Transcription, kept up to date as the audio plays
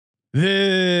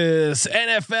This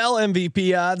NFL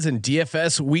MVP odds and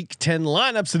DFS Week 10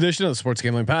 lineups edition of the Sports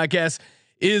Gambling Podcast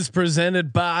is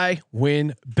presented by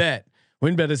WynnBET.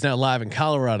 WynnBET is now live in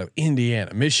Colorado,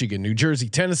 Indiana, Michigan, New Jersey,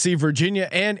 Tennessee, Virginia,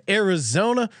 and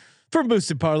Arizona. For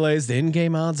boosted parlays, the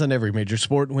in-game odds on every major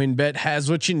sport, WynnBET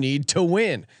has what you need to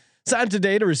win. Sign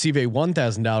today to receive a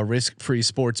 $1,000 risk-free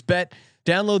sports bet.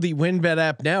 Download the WynnBET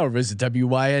app now or visit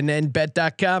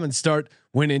wynnbet.com and start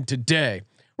winning today.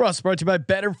 We're also brought to you by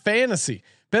Better Fantasy.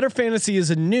 Better Fantasy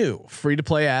is a new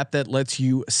free-to-play app that lets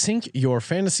you sync your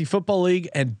fantasy football league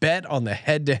and bet on the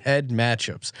head-to-head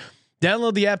matchups.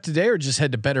 Download the app today or just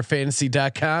head to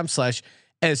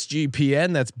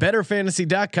betterfantasy.com/SGPN. That's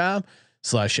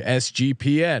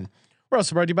betterfantasy.com/SGPN. We're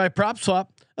also brought to you by PropSwap,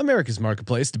 America's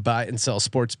marketplace to buy and sell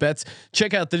sports bets.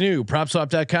 Check out the new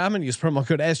PropSwap.com and use promo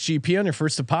code SGP on your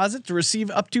first deposit to receive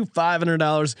up to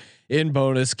 $500 in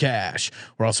bonus cash.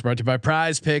 We're also brought to you by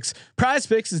Prize Picks. Prize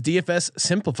Picks is DFS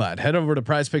simplified. Head over to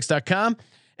prizepicks.com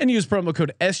and use promo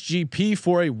code SGP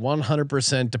for a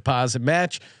 100% deposit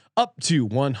match up to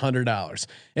 $100.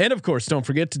 And of course, don't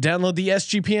forget to download the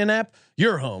SGPN app,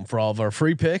 your home for all of our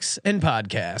free picks and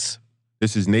podcasts.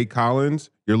 This is Nate Collins.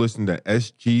 You're listening to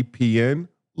SGPN.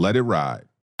 Let it ride.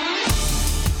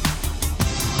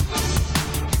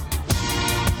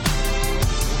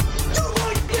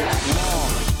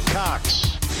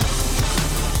 Cox.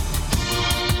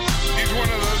 He's one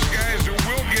of those guys who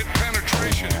will get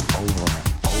penetration. Over.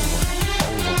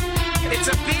 It's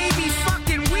a baby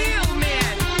fucking wheel,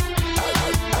 man.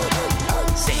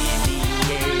 San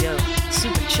Diego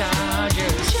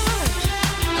Superchargers.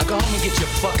 Now go home and get your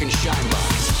fucking shine box.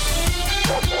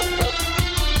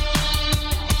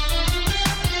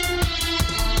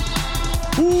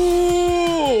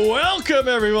 Ooh, welcome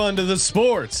everyone to the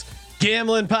Sports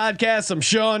Gambling Podcast. I'm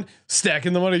Sean,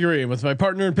 stacking the money green with my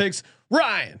partner in picks,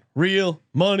 Ryan, Real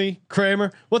Money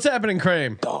Kramer. What's happening,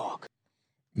 Kramer? Dog.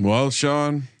 Well,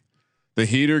 Sean, the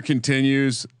heater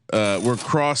continues. We're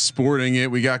cross sporting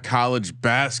it. We got college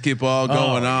basketball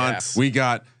going on. Yes. We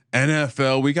got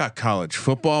NFL. We got college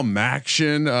football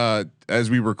action as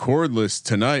we record this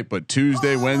tonight, but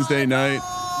Tuesday, Wednesday night.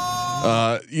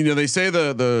 They say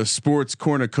the sports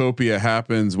cornucopia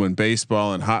happens when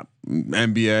baseball and hot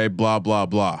NBA, blah, blah,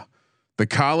 blah. The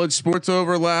college sports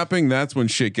overlapping, that's when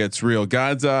shit gets real.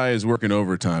 God's eye is working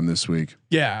overtime this week.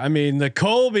 Yeah, I mean the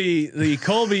Colby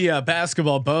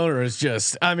basketball boner is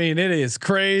just, I mean, it is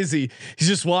crazy. He's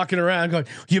just walking around going,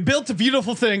 "You built a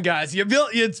beautiful thing, guys.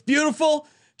 It's beautiful.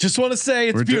 Just want to say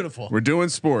it's beautiful." We're doing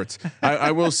sports.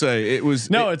 I will say it was.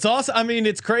 It's awesome. I mean,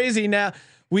 it's crazy now.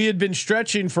 We had been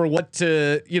stretching for what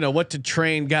to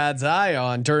train God's eye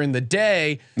on during the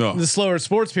day, the slower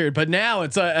sports period. But now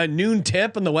it's a noon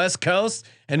tip on the West Coast,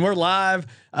 and we're live.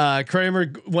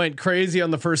 Kramer went crazy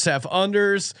on the first half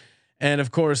unders, and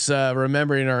of course,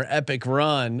 remembering our epic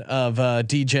run of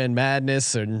DGen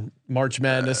Madness and March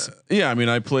Madness. I mean,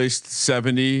 I placed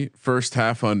 70 first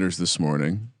half unders this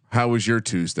morning. How was your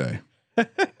Tuesday?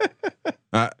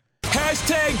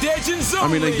 I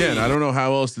mean, again, I don't know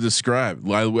how else to describe.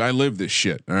 I live this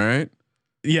shit. All right.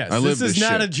 Yes, this is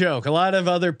not a joke. A lot of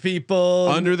other people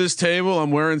under this table,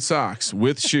 I'm wearing socks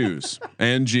with shoes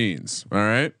and jeans. All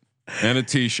right. And a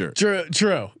t-shirt.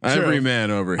 True. Every man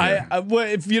over here.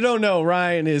 If you don't know,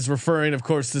 Ryan is referring, of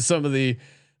course, to some of the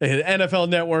NFL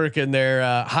Network and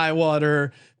their high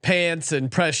water pants and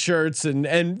press shirts and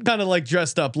kind of like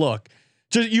dressed up look.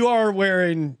 You are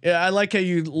wearing. I like how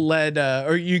you led,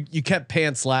 or you kept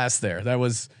pants last there. That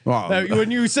was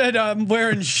when you said I'm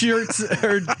wearing shirts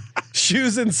or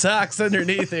shoes and socks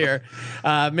underneath here.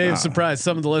 May have surprised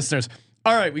some of the listeners.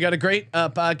 All right, we got a great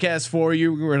podcast for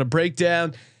you. We're going to break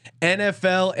down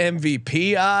NFL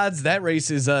MVP odds. That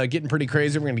race is getting pretty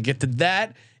crazy. We're going to get to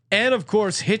that, and of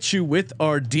course, hit you with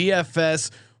our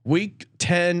DFS Week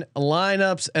 10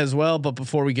 lineups as well. But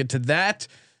before we get to that,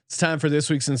 it's time for this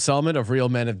week's installment of Real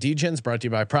Men of Degens, brought to you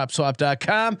by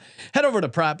PropSwap.com. Head over to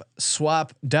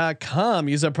PropSwap.com.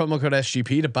 Use our promo code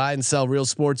SGP to buy and sell real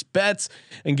sports bets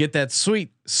and get that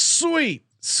sweet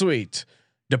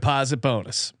deposit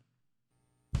bonus.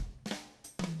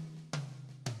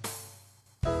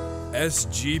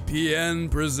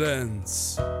 SGPN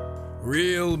presents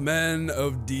Real Men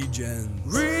of Degens.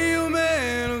 Real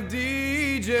Men of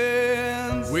Degens.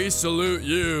 We salute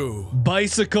you.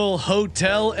 Bicycle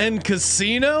Hotel and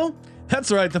Casino?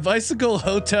 That's right, the Bicycle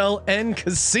Hotel and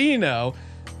Casino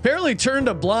apparently turned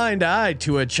a blind eye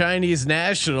to a Chinese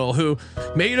national who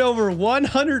made over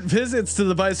 100 visits to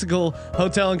the Bicycle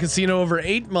Hotel and Casino over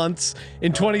 8 months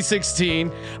in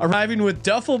 2016, arriving with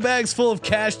duffel bags full of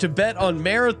cash to bet on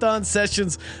marathon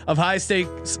sessions of high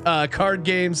stakes card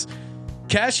games.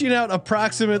 cashing out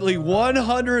approximately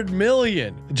 $100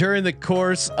 million during the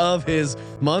course of his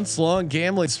months-long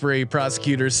gambling spree.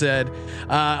 Prosecutors said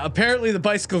apparently the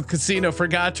bicycle casino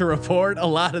forgot to report a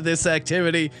lot of this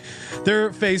activity.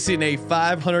 They're facing a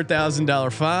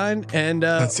 $500,000 fine and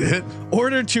That's it.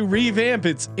 ordered to revamp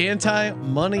its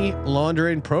anti-money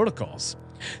laundering protocols.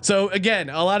 So again,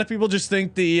 a lot of people just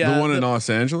think the one in Los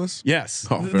Angeles. yes,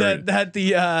 Oh, very-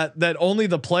 that only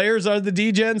the players are the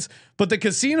degens, but the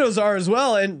casinos are as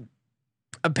well. And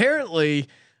apparently,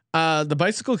 the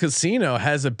bicycle casino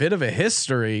has a bit of a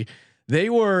history. They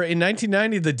were in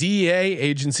 1990, the DEA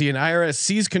agency and IRS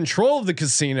seized control of the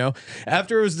casino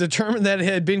after it was determined that it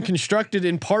had been constructed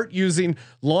in part using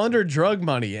laundered drug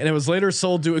money, and it was later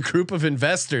sold to a group of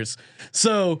investors.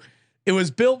 So it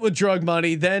was built with drug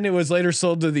money. Then it was later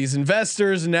sold to these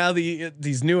investors, and now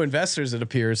these new investors, it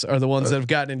appears, are the ones that have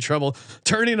gotten in trouble,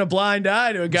 turning a blind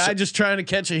eye to a guy just trying to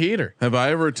catch a heater. Have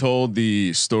I ever told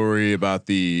the story about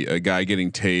the guy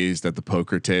getting tased at the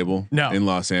poker table in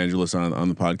Los Angeles on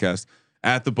the podcast?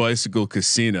 At the bicycle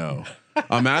casino.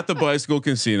 I'm at the bicycle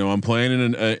casino. I'm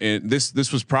playing in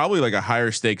this was probably like a higher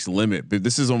stakes limit, but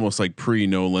this is almost like pre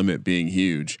no limit being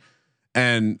huge.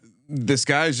 And this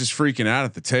guy is just freaking out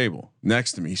at the table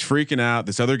next to me. He's freaking out.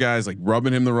 This other guy's like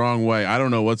rubbing him the wrong way. I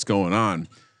don't know what's going on.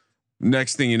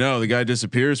 Next thing you know, the guy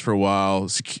disappears for a while.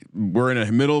 We're in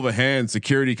the middle of a hand.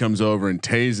 Security comes over and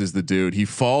tases the dude. He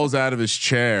falls out of his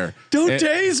chair. Don't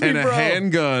tase me, and bro. a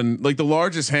handgun, like the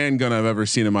largest handgun I've ever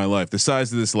seen in my life, the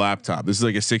size of this laptop. This is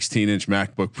like a 16-inch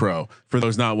MacBook Pro. For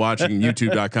those not watching,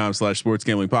 YouTube.com/sports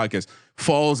gambling podcast,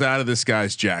 falls out of this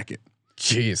guy's jacket.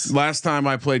 Jeez. Last time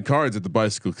I played cards at the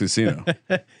bicycle casino.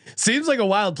 Seems like a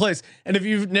wild place. And if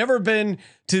you've never been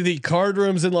to the card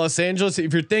rooms in Los Angeles,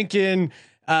 if you're thinking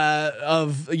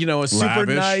of a super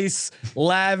nice,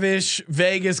 lavish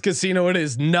Vegas casino, it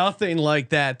is nothing like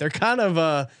that. They're kind of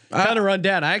run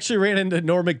down. I actually ran into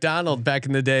Norm Macdonald back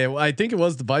in the day. I think it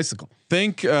was the bicycle.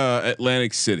 Think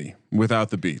Atlantic City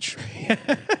without the beach.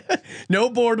 No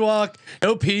boardwalk,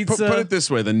 no pizza. Put it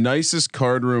this way: the nicest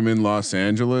card room in Los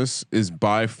Angeles is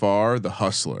by far the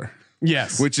Hustler.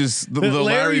 Yes, which is the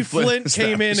Larry Flint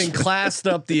came in and classed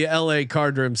up the LA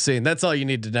card room scene. That's all you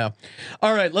need to know.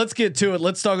 All right, let's get to it.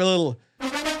 Let's talk a little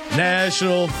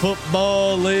National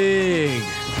Football League.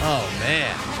 Oh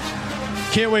man,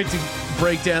 can't wait to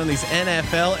break down these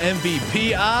NFL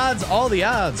MVP odds. All the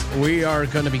odds we are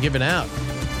going to be giving out,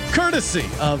 courtesy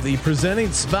of the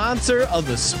presenting sponsor of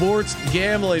the Sports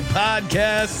Gambling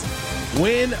Podcast,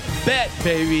 WynnBET,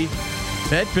 baby.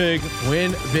 Bet big,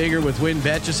 win bigger with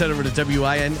WynnBET. Just head over to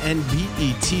WynnBET.com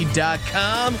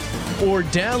or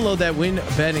download that Wynn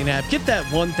betting app. Get that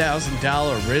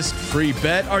 $1,000 risk-free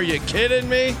bet. Are you kidding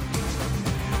me?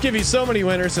 Give you so many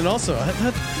winners and also a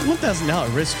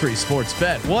 $1,000 risk-free sports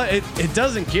bet. What? It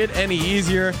doesn't get any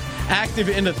easier. Active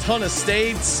in a ton of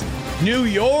states. New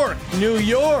York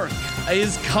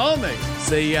is coming.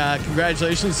 Say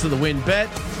congratulations to the WynnBET.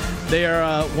 They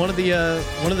are one of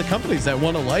the companies that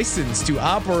won a license to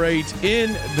operate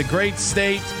in the great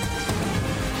state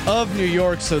of New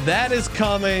York. So that is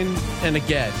coming. And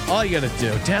again, all you got to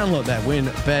do, download that Wynn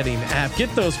betting app,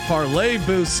 get those parlay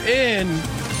boosts in.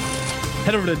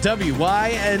 Head over to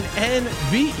WynnBET.com.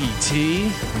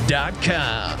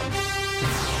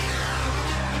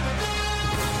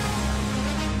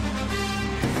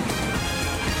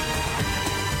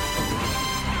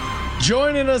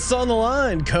 Joining us on the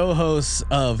line, co-hosts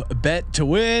of Bet to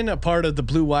Win, a part of the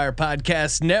Blue Wire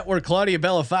Podcast Network, Claudia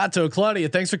Bellafato. Claudia,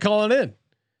 thanks for calling in.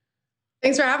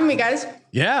 Thanks for having me, guys.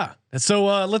 Yeah. So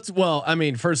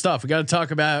first off, we got to talk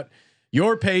about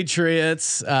your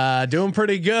Patriots doing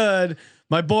pretty good.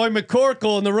 My boy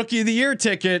McCorkle in the Rookie of the Year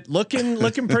ticket, looking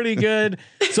pretty good.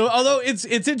 So although it's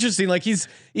interesting, like he's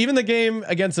even the game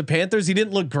against the Panthers, he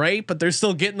didn't look great, but they're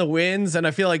still getting the wins. And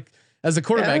I feel like as a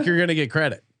quarterback, you're going to get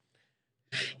credit.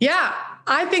 Yeah,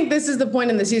 I think this is the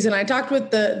point in the season. I talked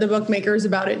with the bookmakers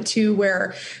about it too,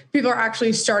 where people are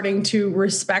actually starting to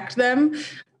respect them.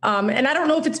 And I don't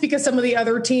know if it's because some of the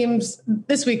other teams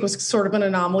this week was sort of an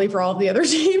anomaly for all of the other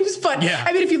teams. But yeah.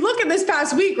 I mean, if you look at this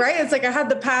past week, right, it's like I had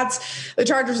the Pats, the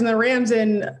Chargers and the Rams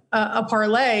in a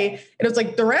parlay. And it was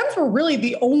like the Rams were really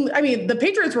the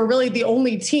Patriots were really the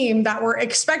only team that were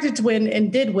expected to win and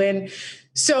did win.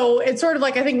 So it's sort of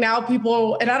like, I think now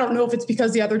people, and I don't know if it's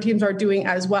because the other teams are doing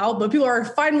as well, but people are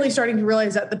finally starting to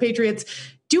realize that the Patriots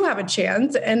do have a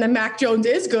chance and then Mac Jones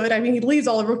is good. I mean, he leads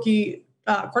all the rookie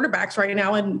quarterbacks right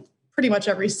now in pretty much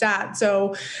every stat.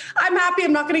 So I'm happy.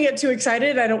 I'm not going to get too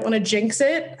excited. I don't want to jinx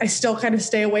it. I still kind of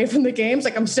stay away from the games.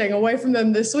 Like I'm staying away from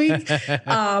them this week.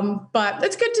 But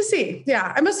it's good to see.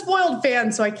 Yeah. I'm a spoiled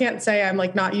fan, so I can't say I'm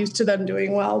like not used to them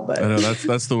doing well, but I know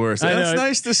that's the worst. That's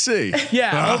nice to see.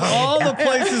 Yeah. Of all the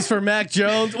places for Mac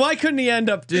Jones, why couldn't he end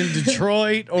up in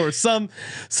Detroit or some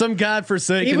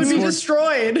godforsaken? He would be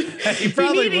destroyed. He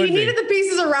probably he needed the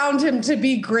pieces around him to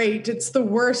be great. It's the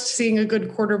worst seeing a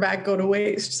good quarterback go to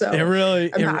waste. So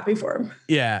I'm happy for him.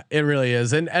 Yeah, it really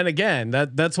is. And again,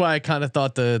 that's why I kind of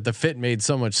thought the fit made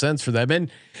so much sense for them.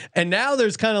 And now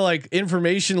there's kind of like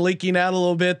information leaking out a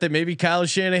little bit that maybe Kyle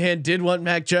Shanahan did want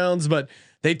Mac Jones, but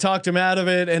they talked him out of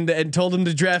it and told him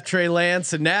to draft Trey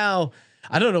Lance. And now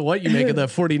I don't know what you make of the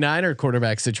 49er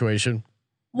quarterback situation.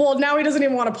 Well, now he doesn't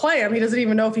even want to play him. He doesn't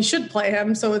even know if he should play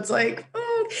him. So it's like,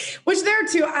 which there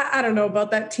too, I don't know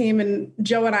about that team. And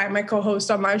Joe and I, my co-host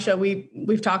on my show,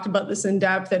 we've talked about this in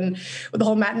depth, and with the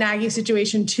whole Matt Nagy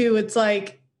situation too. It's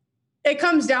like, it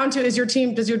comes down to, does your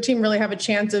team really have a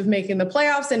chance of making the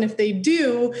playoffs? And if they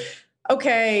do,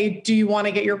 okay, do you want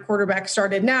to get your quarterback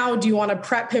started now? Do you want to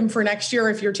prep him for next year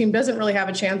if your team doesn't really have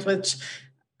a chance, which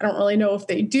I don't really know if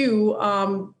they do.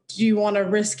 Do you want to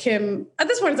risk him at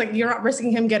this point? It's like, you're not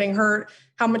risking him getting hurt.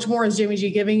 How much more is Jimmy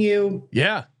G giving you?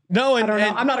 Yeah. No, I don't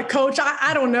know. I'm not a coach.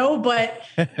 I don't know, but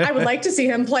I would like to see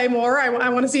him play more. I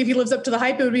want to see if he lives up to the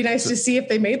hype. It would be nice to see if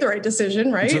they made the right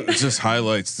decision, right? It just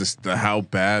highlights how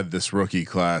bad this rookie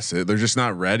class is. They're just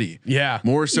not ready. Yeah.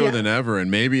 More so than ever.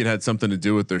 And maybe it had something to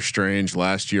do with their strange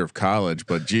last year of college,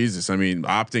 but Jesus, I mean,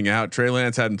 opting out, Trey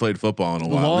Lance hadn't played football in a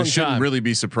while. This shouldn't really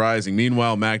be surprising.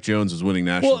 Meanwhile, Mac Jones was winning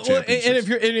national championships.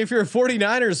 And if you're a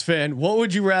 49ers fan, what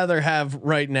would you rather have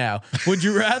right now? Would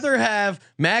you rather have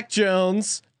Mac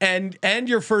Jones and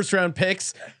your first round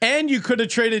picks, and you could have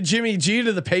traded Jimmy G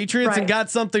to the Patriots and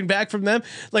got something back from them?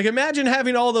 Like, imagine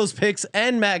having all those picks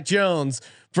and Mac Jones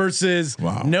versus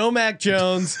no Mac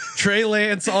Jones, Trey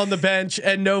Lance on the bench,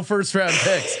 and no first round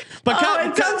picks. But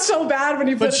it sounds so bad when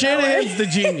you put it Shanahan's the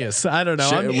genius. I don't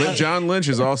know. John Lynch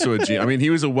is also a genius. I mean, he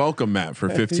was a welcome mat for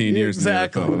 15 years.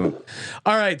 Exactly.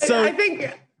 All right. So I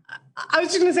think I was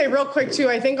just going to say real quick too,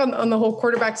 I think on the whole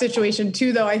quarterback situation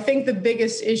too, though, I think the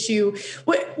biggest issue,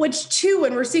 which too,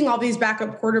 when we're seeing all these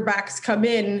backup quarterbacks come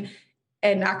in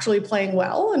and actually playing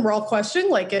well, and we're all questioning,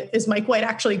 like, is Mike White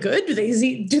actually good? Do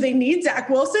they need Zach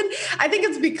Wilson? I think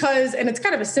it's because, and it's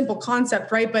kind of a simple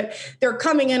concept, right? But they're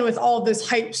coming in with all this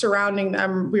hype surrounding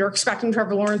them. We were expecting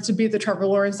Trevor Lawrence to be the Trevor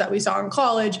Lawrence that we saw in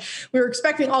college. We were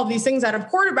expecting all these things out of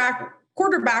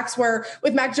quarterbacks, where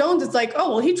with Mac Jones, it's like, oh,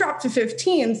 well, he dropped to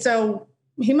 15. So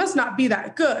he must not be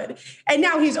that good. And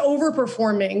now he's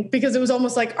overperforming, because it was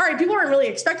almost like, all right, people aren't really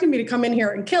expecting me to come in here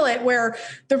and kill it, where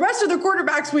the rest of the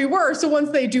quarterbacks we were. So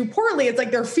once they do poorly, it's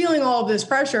like they're feeling all of this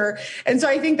pressure. And so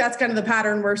I think that's kind of the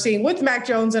pattern we're seeing with Mac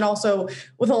Jones, and also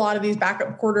with a lot of these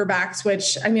backup quarterbacks,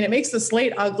 which, I mean, it makes the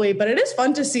slate ugly, but it is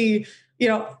fun to see,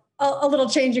 a little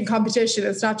change in competition.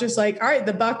 It's not just like, all right,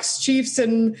 the Bucks, Chiefs,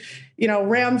 and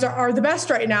Rams are the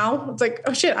best right now. It's like,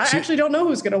 oh shit, I actually don't know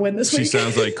who's going to win this week. She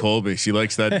sounds like Colby. She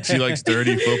likes that. She likes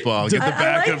dirty football. Get the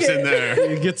backups in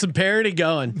there. You get some parity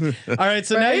going. All right,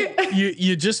 so now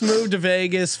you just moved to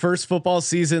Vegas, first football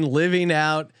season, living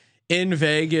out in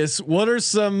Vegas. What are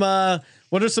some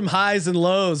highs and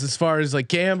lows as far as like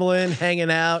gambling, hanging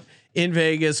out in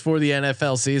Vegas for the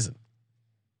NFL season?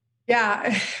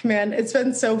 Yeah, man, it's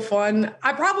been so fun.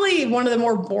 I'm probably one of the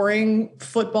more boring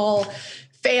football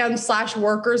fans /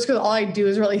 workers, because all I do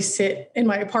is really sit in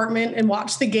my apartment and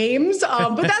watch the games.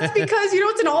 But that's because,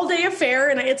 it's an all day affair,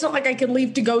 and it's not like I can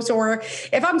leave to go somewhere.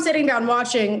 If I'm sitting down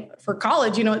watching for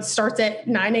college, it starts at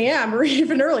 9 a.m. or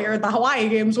even earlier, the Hawaii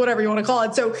games, whatever you want to call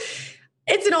it. So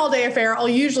it's an all day affair. I'll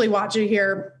usually watch it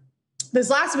here. This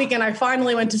last weekend, I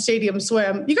finally went to Stadium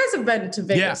Swim. You guys have been to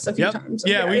Vegas a few times.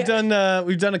 Yeah, we've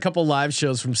done a couple live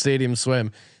shows from Stadium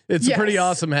Swim. It's a pretty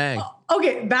awesome hang.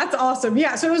 Okay, that's awesome.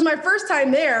 Yeah, so it was my first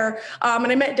time there, and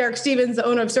I met Derek Stevens, the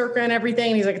owner of Circa and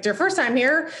everything. And he's like, "It's your first time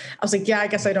here?" I was like, "Yeah, I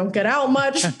guess I don't get out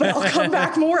much, but I'll come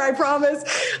back more, I promise."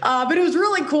 But it was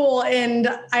really cool, and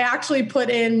I actually put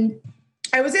in,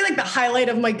 I would say, like, the highlight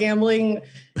of my gambling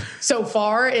so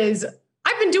far is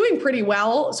I've been doing pretty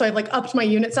well. So I've like upped my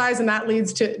unit size, and that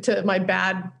leads to my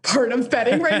bad part of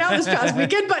betting right now this past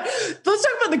weekend. But let's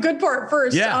talk about the good part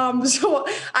first. Yeah. So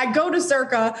I go to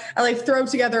Circa, I like throw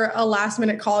together a last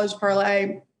minute college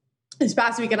parlay. This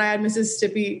past weekend, I had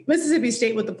Mississippi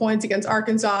State with the points against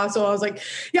Arkansas. So I was like,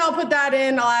 yeah, I'll put that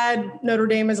in. I'll add Notre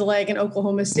Dame as a leg and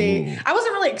Oklahoma State. Ooh. I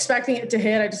wasn't really expecting it to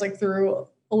hit. I just like threw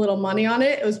a little money on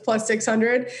it. It was plus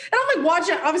 600. And I'm like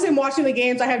I'm watching the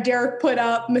games. I have Derek put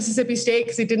up Mississippi State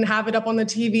because he didn't have it up on the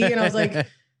TV. And I was like,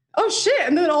 oh shit.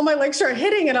 And then all my legs started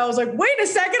hitting and I was like, wait a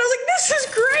second. I was like, this is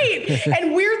great.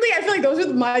 And weirdly, I feel like those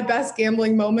are my best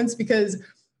gambling moments because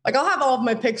like I'll have all of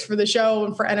my picks for the show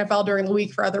and for NFL during the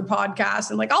week for other podcasts.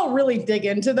 And like, I'll really dig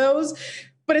into those,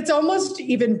 but it's almost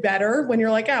even better when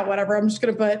you're like, ah, whatever. I'm just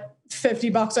going to put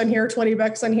 $50 on here,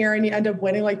 $20 on here, and you end up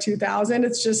winning like 2,000.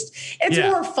 It's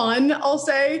more fun, I'll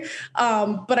say.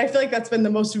 But I feel like that's been the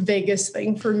most Vegas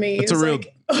thing for me. It's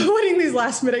like winning these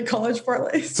last minute college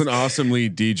parlays. It's an awesomely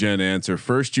DGen answer.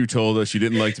 First, you told us you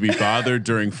didn't like to be bothered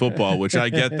during football, which I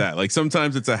get that. Like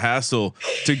sometimes it's a hassle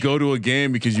to go to a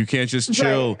game because you can't just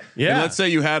chill. Right. Yeah. And let's say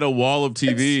you had a wall of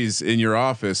TVs in your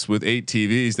office with 8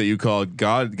 TVs that you called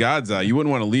God's eye. You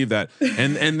wouldn't want to leave that.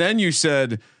 And then you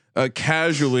said,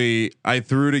 casually, I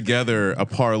threw together a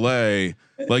parlay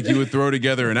like you would throw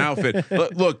together an outfit.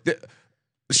 Look,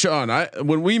 Sean,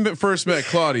 when we first met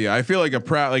Claudia, I feel like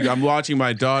like I'm watching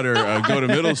my daughter go to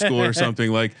middle school or something.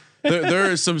 Like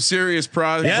there is some serious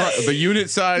the unit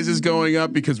size is going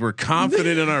up because we're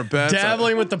confident in our bets.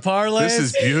 Dabbling with the parlays. This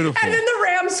is beautiful. And then the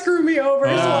Rams screw me over.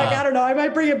 So like, I don't know. I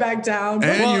might bring it back down.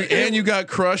 And you got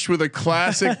crushed with a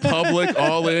classic public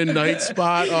all-in night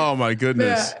spot. Oh my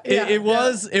goodness. It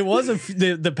was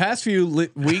the past few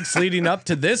weeks leading up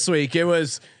to this week. It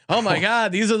was, oh my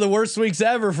God, these are the worst weeks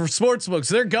ever for sportsbooks.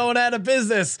 They're going out of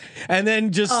business. And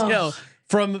then just,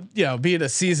 from being a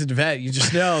seasoned vet, you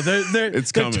just know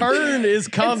the turn is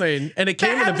coming, and it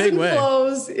came in a big way.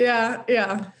 Flows. Yeah.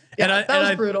 That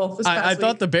was brutal. I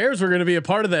thought the Bears were going to be a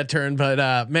part of that turn,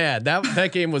 but man,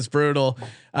 that game was brutal.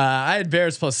 I had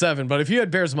Bears +7, but if you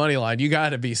had Bears money line, you got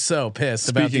to be so pissed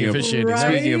about the officiating.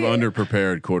 Speaking of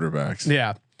underprepared quarterbacks,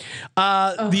 yeah.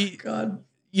 God.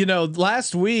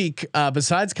 Last week,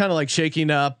 besides kind of like shaking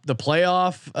up the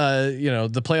playoff,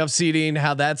 the playoff seeding,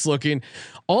 how that's looking,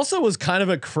 also was kind of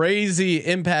a crazy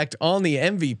impact on the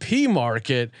MVP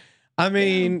market. I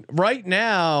mean, right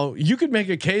now you could make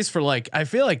a case for I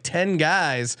feel like 10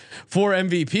 guys for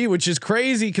MVP, which is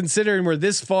crazy considering we're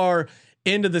this far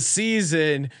into the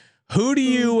season. Who do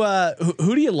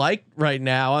you like right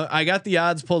now? I got the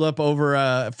odds pulled up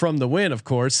over from the win, of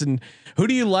course. And who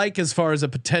do you like as far as a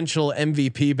potential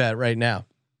MVP bet right now?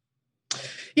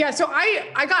 Yeah, so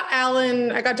I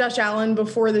got Josh Allen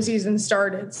before the season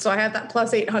started. So I had that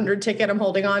 +800 ticket I'm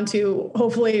holding on to.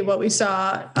 Hopefully what we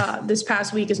saw this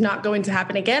past week is not going to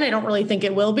happen again. I don't really think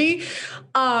it will be.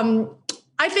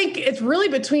 I think it's really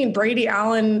between Brady,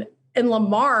 Allen, and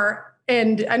Lamar.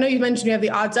 And I know you mentioned you have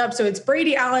the odds up. So it's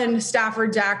Brady, Allen,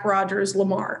 Stafford, Dak, Rodgers,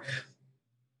 Lamar.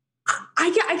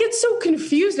 I get so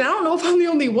confused. And I don't know if I'm the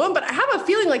only one, but I have a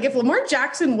feeling like if Lamar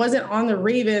Jackson wasn't on the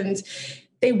Ravens,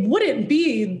 they wouldn't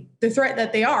be the threat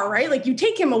that they are, right? Like you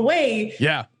take him away.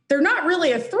 Yeah. They're not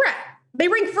really a threat. They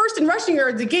rank first in rushing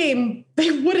yards a game.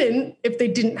 They wouldn't if they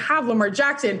didn't have Lamar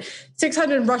Jackson.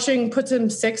 600 rushing puts him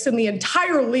 6th in the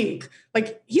entire league.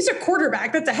 Like he's a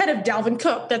quarterback that's ahead of Dalvin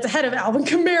Cook. That's ahead of Alvin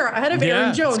Kamara, ahead of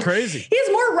Aaron Jones. It's crazy. He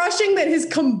has more rushing than his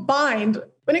combined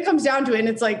when it comes down to it. And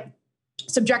it's like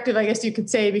subjective, I guess you could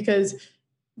say, because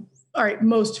all right,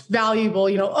 most valuable,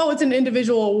 it's an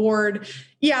individual award.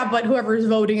 Yeah, but whoever is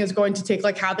voting is going to take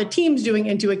how the team's doing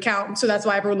into account. So that's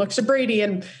why everyone looks to Brady,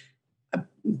 and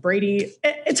Brady,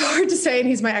 it's hard to say, and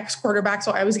he's my ex-quarterback,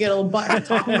 so I always get a little button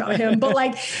talking about him, but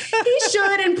he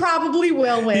should and probably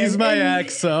will win. He's my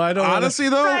ex, so I don't honestly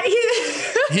though. I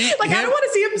don't want to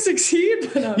see him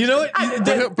succeed. But you know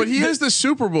what? But he has the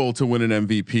Super Bowl to win an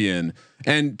MVP in.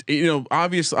 And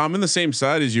obviously I'm in the same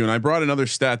side as you, and I brought another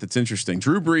stat that's interesting.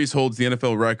 Drew Brees holds the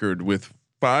NFL record with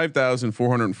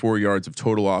 5,404 yards of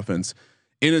total offense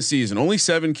in a season. Only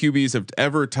 7 QBs have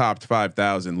ever topped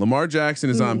 5,000. Lamar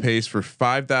Jackson is on pace for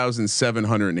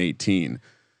 5,718.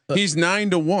 He's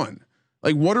 9-1.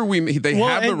 What are we? They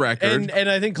have the record, and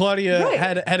I think Claudia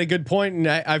had a good point, and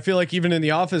I feel like even in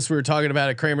the office we were talking about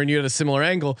it, Kramer, and you had a similar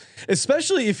angle,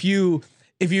 especially if you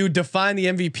define the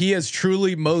MVP as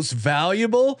truly most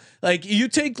valuable. You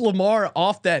take Lamar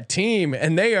off that team,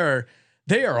 and they are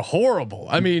horrible.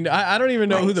 I mean, I don't even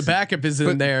know who the backup is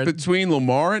in there. Between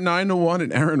Lamar at 9-1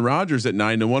 and Aaron Rodgers at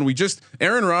 9-1,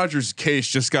 Aaron Rodgers' case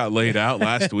just got laid out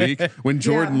last week when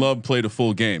Jordan Love played a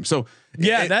full game. So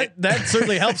that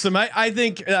certainly helps him. I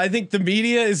think the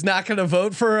media is not going to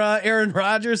vote for Aaron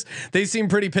Rodgers. They seem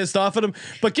pretty pissed off at him.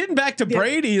 But getting back to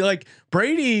Brady,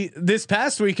 Brady this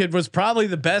past weekend was probably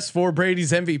the best for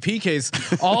Brady's MVP case.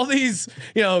 All these,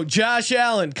 Josh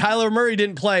Allen, Kyler Murray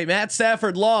didn't play, Matt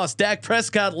Stafford lost, Dak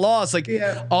Prescott lost.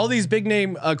 All these big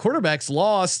name quarterbacks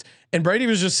lost, and Brady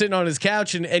was just sitting on his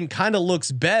couch and kind of looks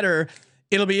better.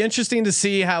 It'll be interesting to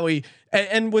see how he.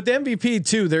 And with MVP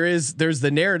too, there's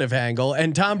the narrative angle,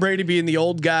 and Tom Brady being the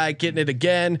old guy getting it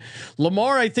again.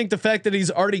 Lamar, I think the fact that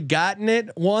he's already gotten it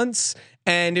once,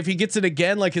 and if he gets it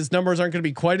again, like his numbers aren't going to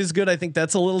be quite as good. I think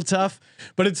that's a little tough.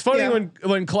 But it's funny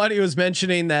when Claudia was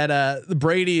mentioning that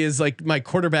Brady is like my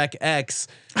quarterback X.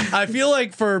 I feel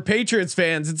like for Patriots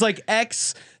fans, it's like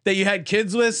X that you had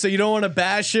kids with, so you don't want to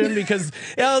bash him because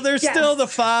they're still the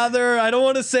father. I don't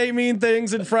want to say mean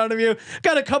things in front of you.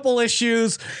 Got a couple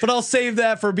issues, but I'll save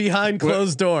that for behind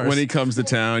closed doors. When he comes to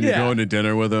town, you're going to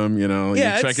dinner with him. You know,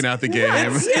 you're checking out the game.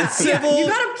 It's civil. You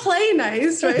got to play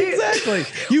nice, right? Exactly.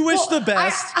 You wish the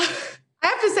best. I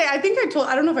have to say, I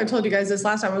don't know if I told you guys this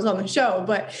last time I was on the show,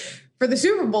 but for the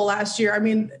Super Bowl last year, I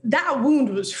mean, that wound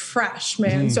was fresh,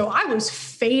 man. So I was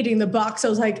fading the Bucs. I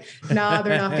was like, nah,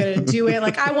 they're not going to do it.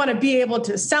 Like, I want to be able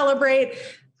to celebrate.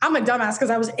 I'm a dumbass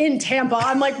because I was in Tampa.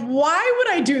 I'm like, why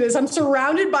would I do this? I'm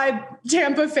surrounded by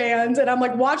Tampa fans and I'm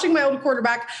like watching my old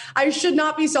quarterback. I should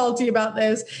not be salty about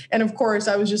this. And of course,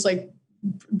 I was just like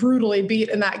brutally beat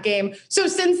in that game. So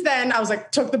since then, I was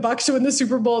like, took the Bucs to win the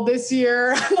Super Bowl this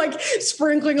year. I'm like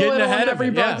sprinkling a little on every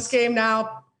Bucs game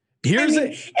now. Here's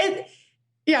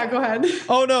yeah, go ahead.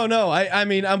 Oh no. I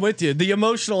mean, I'm with you. The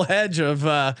emotional hedge of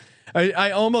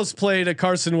I almost played a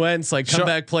Carson Wentz like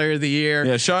comeback player of the year.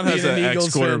 Yeah, Sean has an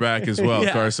ex-quarterback as well,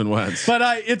 Carson Wentz.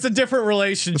 But it's a different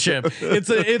relationship.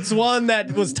 It's one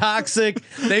that was toxic.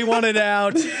 They wanted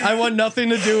out. I want nothing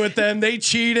to do with them. They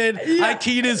cheated. I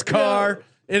keyed his car.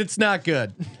 It's not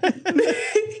good.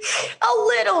 A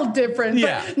little different.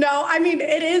 Yeah. But no, I mean,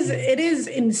 it is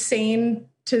insane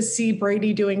to see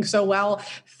Brady doing so well,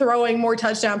 throwing more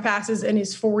touchdown passes in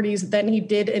his 40s than he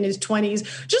did in his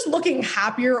 20s, just looking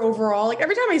happier overall. Like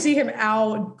every time I see him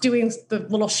out doing the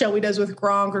little show he does with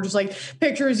Gronk or just like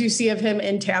pictures you see of him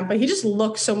in Tampa, he just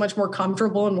looks so much more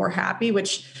comfortable and more happy,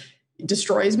 which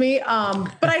destroys me.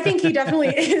 But I think he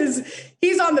definitely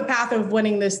he's on the path of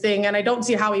winning this thing. And I don't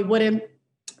see how he wouldn't.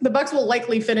 The Bucs will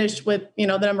likely finish with, the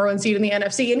number 1 seed in the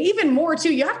NFC. And even more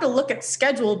too, you have to look at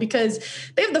schedule because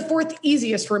they have the 4th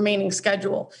easiest remaining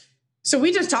schedule. So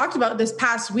we just talked about this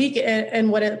past week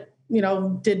and what it,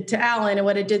 did to Allen and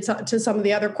what it did to some of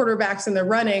the other quarterbacks in the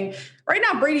running. Right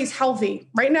now, Brady's healthy.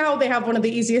 Right now, they have one of the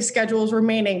easiest schedules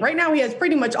remaining. Right now, he has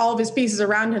pretty much all of his pieces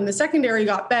around him. The secondary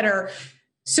got better.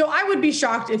 So I would be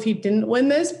shocked if he didn't win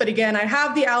this. But again, I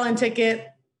have the Allen ticket,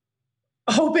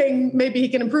 hoping maybe he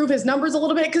can improve his numbers a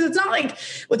little bit. Cause it's not like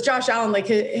with Josh Allen, like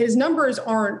his numbers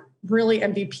aren't really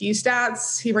MVP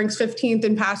stats. He ranks 15th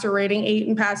in passer rating, 8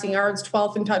 in passing yards,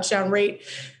 12th in touchdown rate.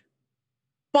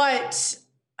 But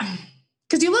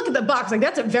cause you look at the Bucs, like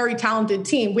that's a very talented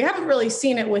team. We haven't really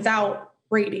seen it without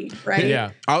Brady, right?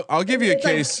 Yeah. I'll give you a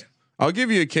case. I'll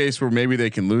give you a case where maybe they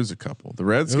can lose a couple. The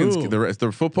Redskins,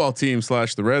 the football team /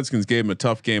 the Redskins gave him a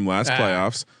tough game last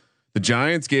playoffs. The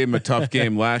Giants gave him a tough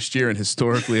game last year and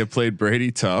historically have played Brady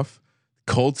tough.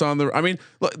 Colts on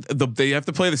they have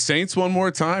to play the Saints one more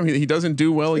time. He doesn't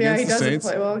do well against the Saints.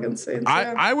 Play well against Saints.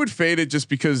 I would fade it just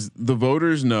because the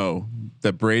voters know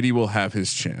that Brady will have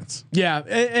his chance. Yeah,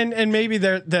 and maybe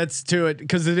that's to it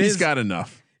because he's got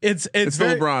enough. It's the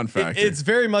LeBron factor. It's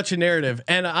very much a narrative,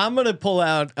 and I'm gonna pull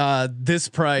out this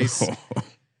price.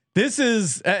 This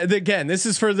is again. This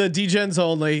is for the D-Gens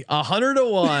only. 100 to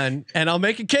 1, and I'll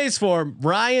make a case for him.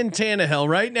 Ryan Tannehill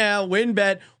right now. Win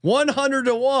bet 100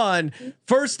 to 1.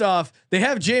 First off, they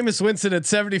have Jameis Winston at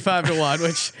 75 to 1,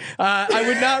 which I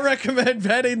would not recommend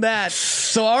betting that.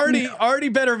 So already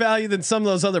better value than some of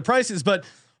those other prices. But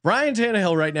Ryan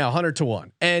Tannehill right now 100 to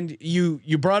 1, and you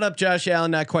brought up Josh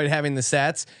Allen not quite having the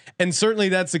stats, and certainly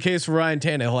that's the case for Ryan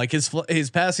Tannehill. Like his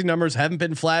passing numbers haven't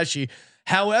been flashy.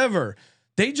 However,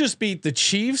 they just beat the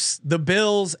Chiefs, the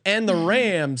Bills, and the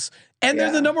Rams, and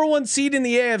they're the number 1 seed in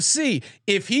the AFC.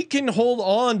 If he can hold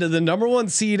on to the number 1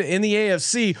 seed in the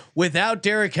AFC without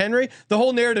Derrick Henry, the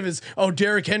whole narrative is,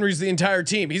 Derrick Henry's the entire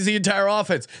team. He's the entire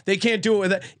offense. They can't do it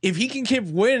with that. If he can keep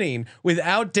winning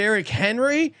without Derrick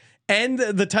Henry and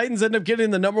the Titans end up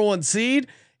getting the number 1 seed,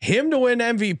 him to win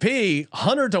MVP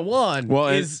 100 to 1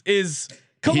 is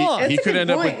come on. He could end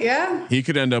up with, yeah. He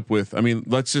could end up with, I mean,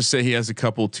 let's just say he has a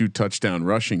couple 2 touchdown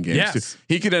rushing games. Yes.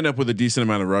 He could end up with a decent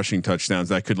amount of rushing touchdowns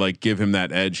that could like give him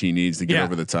that edge he needs to get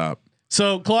over the top.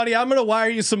 So Claudia, I'm going to wire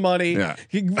you some money. Yeah.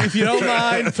 If you don't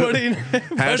mind putting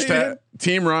hashtag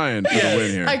Team Ryan for the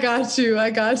win here. I got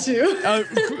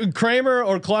you. Kramer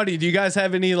or Claudia, do you guys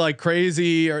have any like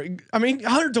crazy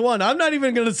 100 to 1? I'm not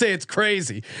even going to say it's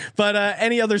crazy, but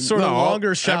any other sort of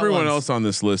longer shot. Everyone else on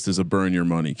this list is a burn your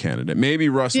money candidate. Maybe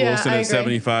Russ Wilson at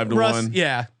 75 to 1.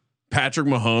 Yeah. Patrick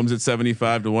Mahomes at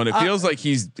 75 to 1. It feels like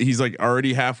he's like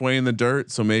already halfway in the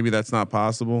dirt. So maybe that's not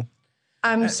possible.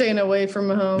 I'm staying away from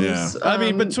Mahomes. Yeah. I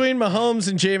mean, between Mahomes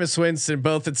and Jameis Winston,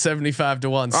 both at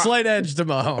 75-1, slight edge to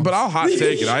Mahomes. But I'll hot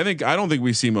take it. I don't think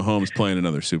we see Mahomes playing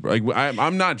another Super. Like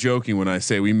I'm not joking when I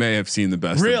say we may have seen the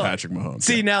best of Patrick Mahomes.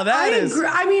 See, now that I is, agree.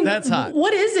 I mean, that's hot.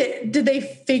 What is it? Did they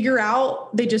figure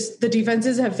out? The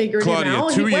defenses have figured Claudia, him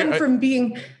out. He went from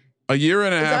being a year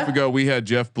and a half ago. We had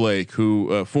Jeff Blake,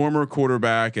 who former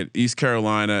quarterback at East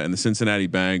Carolina and the Cincinnati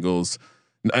Bengals,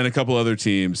 and a couple other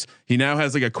teams. He now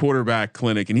has like a quarterback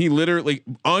clinic, and he literally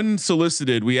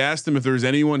unsolicited. We asked him if there was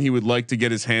anyone he would like to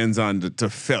get his hands on to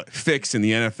fix in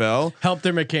the NFL, help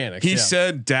their mechanics. He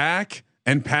said Dak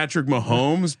and Patrick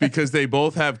Mahomes because they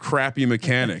both have crappy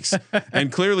mechanics,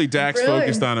 and clearly Dak's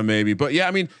focused on him maybe. But yeah,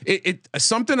 I mean, it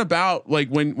something about like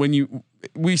when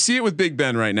we see it with Big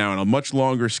Ben right now on a much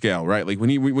longer scale, right? Like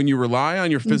when you rely on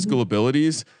your physical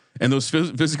abilities. And those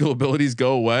physical abilities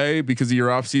go away because of your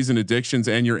off-season addictions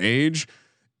and your age,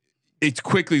 it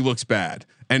quickly looks bad.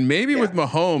 And maybe with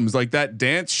Mahomes, like that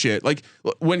dance shit, like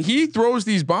when he throws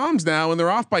these bombs now and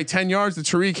they're off by 10 yards to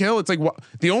Tyreek Hill, it's like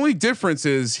the only difference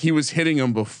is he was hitting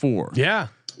them before. Yeah.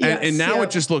 And now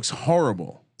it just looks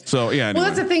horrible. So yeah. Anyway.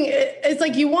 Well, that's the thing. It's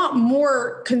like you want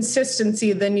more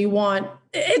consistency than you want.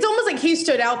 It's almost like he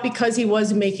stood out because he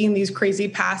was making these crazy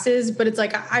passes, but it's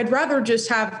like, I'd rather just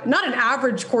have not an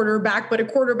average quarterback, but a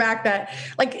quarterback that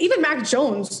like even Mac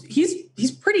Jones,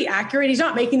 he's pretty accurate. He's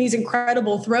not making these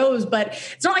incredible throws, but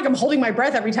it's not like I'm holding my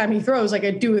breath every time he throws like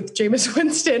I do with Jameis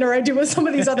Winston or I do with some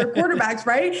of these other quarterbacks.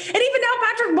 Right. And even now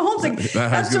Patrick Mahomes, like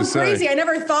that's so crazy. I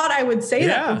never thought I would say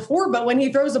that before, but when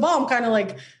he throws the ball, I'm kind of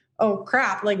like, oh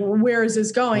crap. Like where is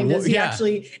this going? Does he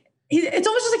actually, it's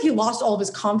almost just like he lost all of his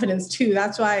confidence too.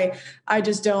 That's why I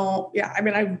just don't. Yeah, I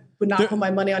mean, I would not put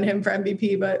my money on him for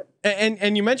MVP. But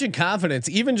and you mentioned confidence,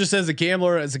 even just as a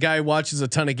gambler, as a guy who watches a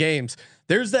ton of games,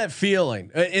 there's that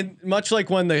feeling. And much like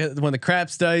when the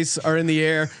craps dice are in the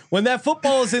air, when that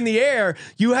football is in the air,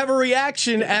 you have a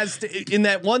reaction as to, in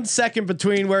that 1 second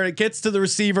between where it gets to the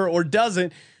receiver or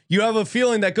doesn't. You have a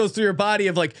feeling that goes through your body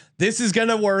of like, this is going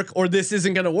to work or this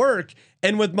isn't going to work.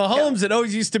 And with Mahomes, it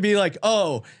always used to be like,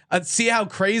 oh, see how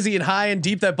crazy and high and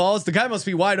deep that ball is. The guy must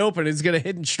be wide open. It's going to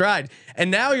hit in stride.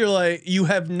 And now you're like, you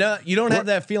don't have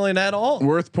that feeling at all.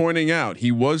 Worth pointing out,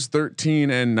 he was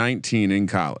 13-19 in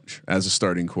college as a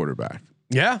starting quarterback.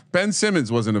 Yeah. Ben Simmons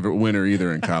wasn't a winner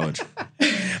either in college.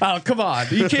 Oh, come on.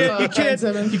 You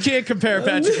can't compare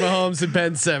Patrick Mahomes and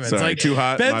Ben Simmons. Sorry, like too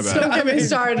hot. Ben, my bad. don't get me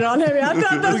started on him. I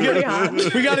thought that's pretty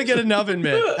hot. We got to get an oven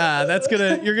mitt.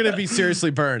 You're going to be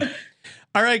seriously burned.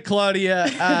 All right,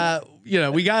 Claudia,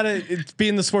 we got to be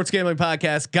in the Sports Gambling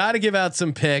Podcast. Got to give out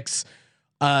some picks.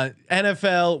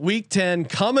 NFL Week 10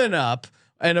 coming up.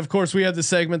 And of course we have the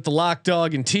segment, the Lock,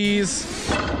 Dog and Tease.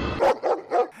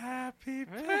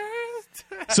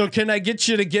 So can I get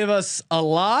you to give us a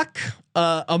lock,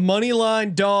 a money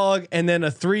line dog, and then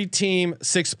a 3-team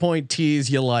 6-point tease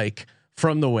you like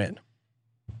from the win?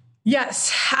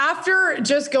 Yes. After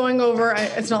just going over,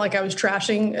 it's not like I was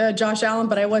trashing Josh Allen,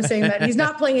 but I was saying that he's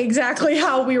not playing exactly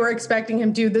how we were expecting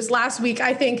him to. This last week,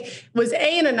 I think, was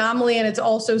an anomaly, and it's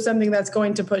also something that's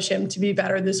going to push him to be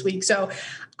better this week. So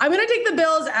I'm going to take the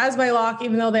Bills as my lock,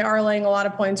 even though they are laying a lot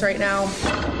of points right now.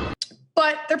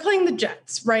 But they're playing the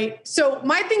Jets, right? So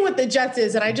my thing with the Jets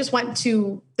is, and I just went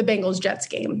to the Bengals-Jets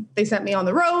game. They sent me on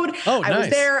the road. Oh, I was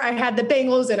there. I had the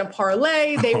Bengals in a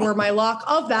parlay. They were my lock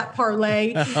of that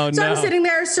parlay. I'm sitting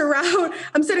there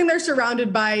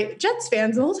surrounded by Jets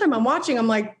fans. And the whole time I'm watching, I'm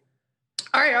like,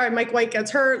 all right, Mike White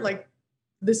gets hurt. Like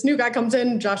this new guy comes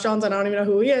in, Josh Johnson, I don't even know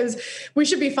who he is. We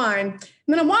should be fine. And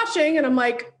then I'm watching and I'm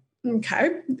like,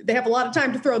 okay, they have a lot of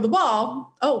time to throw the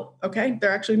ball. Oh, okay.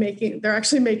 They're actually making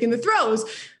the throws.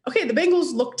 Okay. The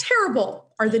Bengals look terrible.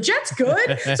 Are the Jets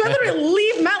good? So I literally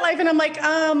leave MetLife and I'm like,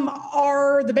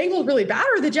 are the Bengals really bad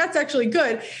or are the Jets actually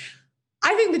good?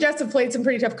 I think the Jets have played some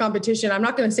pretty tough competition. I'm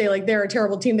not going to say like they're a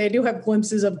terrible team. They do have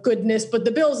glimpses of goodness, but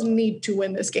the Bills need to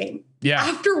win this game. Yeah.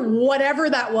 After whatever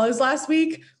that was last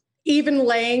week, even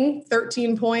laying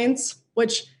 13 points,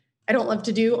 which I don't love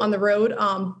to do on the road.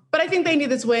 But I think they need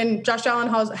this win. Josh Allen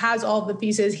has all of the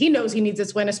pieces. He knows he needs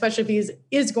this win, especially if he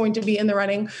is going to be in the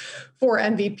running for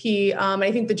MVP.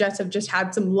 I think the Jets have just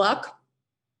had some luck.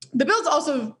 The Bills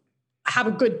also have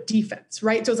a good defense,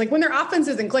 right? So it's like when their offense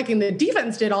isn't clicking, the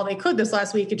defense did all they could this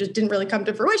last week. It just didn't really come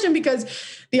to fruition because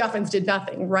the offense did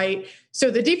nothing, right?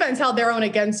 So the defense held their own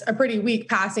against a pretty weak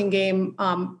passing game.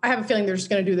 I have a feeling they're just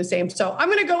going to do the same. So I'm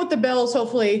going to go with the Bills.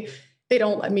 Hopefully they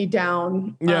don't let me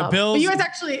down. Yeah, Bills. But you guys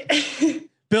actually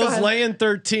Bills laying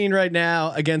 13 right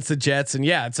now against the Jets, and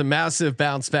yeah, it's a massive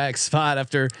bounce back spot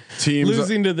after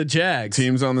losing to the Jags.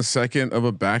 Teams on the second of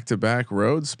a back-to-back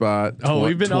road spot. Oh,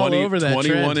 we've been all over that.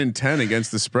 21-10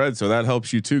 against the spread, so that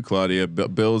helps you too, Claudia.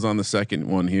 Bills on the second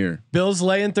one here. Bills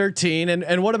laying 13,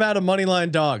 and what about a money line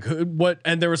dog?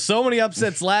 And there were so many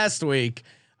upsets last week.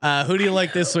 Who do you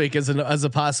like this week as a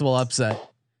possible upset?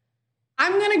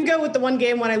 I'm gonna go with the one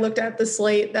game when I looked at the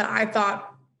slate that I thought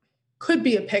could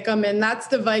be a pick 'em, and that's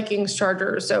the Vikings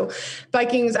Chargers. So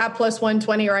Vikings at plus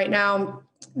 120 right now.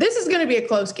 This is going to be a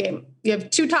close game. You have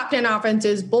two top 10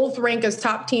 offenses, both rank as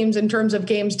top teams in terms of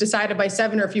games decided by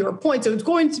 7 or fewer points. So it's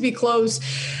going to be close.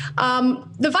 The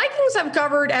Vikings have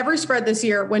covered every spread this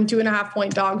year when 2.5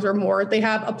 point dogs or more. They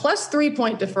have a plus 3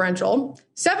 point differential.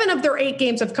 7 of their 8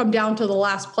 games have come down to the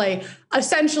last play.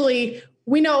 Essentially,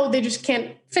 we know they just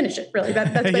can't finish it, really.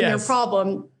 That's been their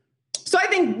problem. So I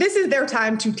think this is their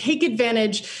time to take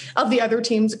advantage of the other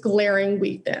team's glaring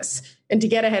weakness and to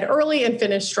get ahead early and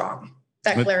finish strong.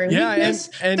 That glaring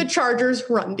weakness, and the Chargers'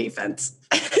 run defense.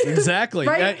 Exactly.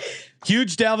 Right?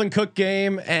 Huge Dalvin Cook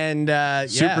game, and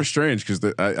super strange because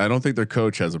I don't think their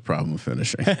coach has a problem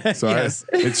finishing. So Yes.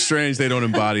 it's strange they don't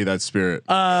embody that spirit.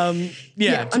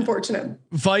 Yeah, unfortunate.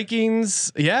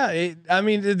 Vikings. Yeah. I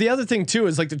mean, the other thing too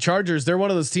is like the Chargers. They're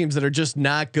one of those teams that are just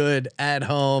not good at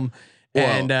home.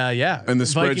 And and the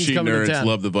Vikings spreadsheet coming to nerds town.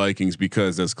 love the Vikings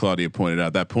because, as Claudia pointed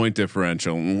out, that point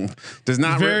differential does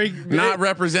not not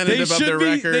representative of their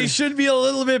record. They should be a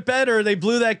little bit better. They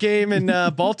blew that game in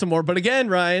Baltimore, but again,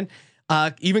 Ryan,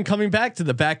 even coming back to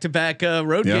the back-to-back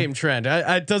road game trend,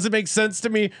 it doesn't make sense to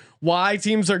me why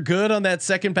teams are good on that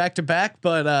second back-to-back,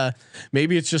 but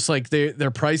maybe it's just like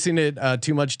they're pricing it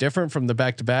too much different from the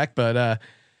back-to-back. But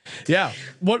yeah,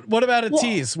 what about a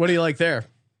tease? What do you like there?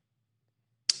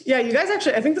 Yeah, you guys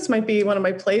actually, I think this might be one of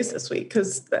my plays this week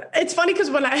because it's funny because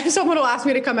when someone will ask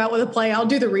me to come out with a play, I'll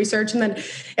do the research. And then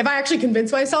if I actually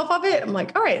convince myself of it, I'm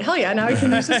like, all right, hell yeah, now I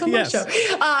can use this on Yes. my show.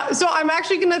 So I'm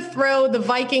actually going to throw the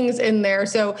Vikings in there.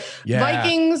 So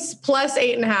Vikings plus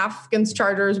 8.5 against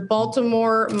Chargers,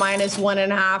 Baltimore minus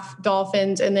 1.5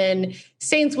 Dolphins, and then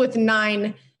Saints with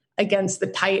 9 against the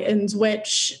Titans,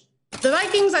 which the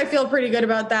Vikings, I feel pretty good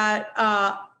about that.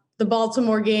 The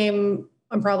Baltimore game,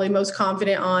 I'm probably most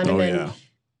confident on. And then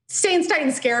Saints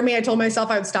Titans scare me. I told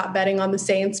myself I would stop betting on the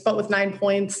Saints, but with 9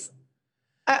 points,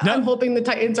 I'm hoping the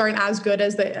Titans aren't as good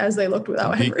as they looked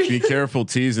without Henry. Be careful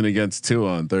teasing against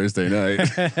Tua on Thursday night.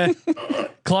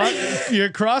 You're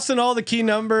crossing all the key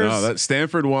numbers. No, that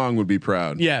Stanford Wong would be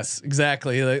proud. Yes,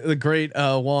 exactly. The great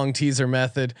Wong teaser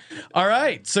method. All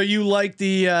right, so you like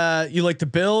the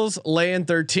Bills laying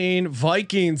 13,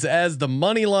 Vikings as the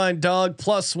money line dog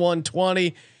plus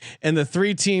 120, and the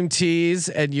 3-team tease,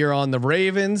 and you're on the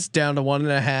Ravens down to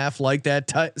 1.5, like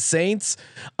that. Saints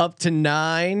up to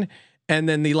 9. And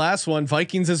then the last one,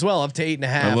 Vikings as well, up to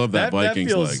 8.5. I love that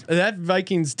Vikings leg. That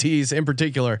Vikings tease in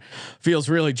particular feels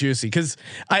really juicy because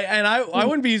I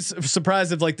wouldn't be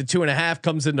surprised if like the 2.5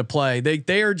 comes into play.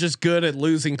 They are just good at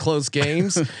losing close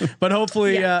games, but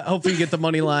hopefully you get the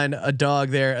money line a dog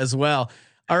there as well.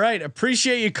 All right,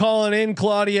 appreciate you calling in,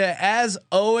 Claudia. As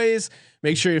always,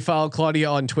 make sure you follow Claudia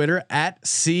on Twitter at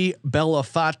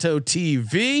CBellafato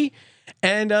TV.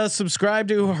 And subscribe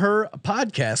to her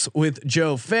podcast with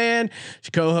Joe Fan. She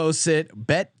co-hosts it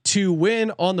Bet to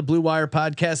Win on the Blue Wire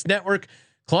Podcast Network.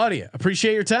 Claudia,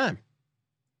 appreciate your time.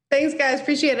 Thanks, guys.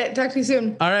 Appreciate it. Talk to you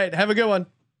soon. All right, have a good one.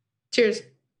 Cheers.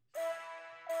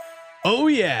 Oh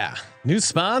yeah, new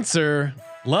sponsor.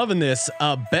 Loving this.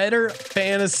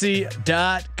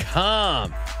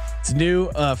 BetterFantasy.com. It's a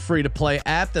new free-to-play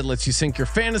app that lets you sync your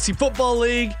fantasy football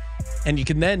league. And you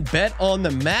can then bet on the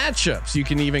matchups. You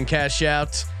can even cash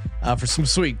out for some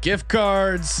sweet gift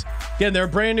cards. Again, they're a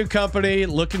brand new company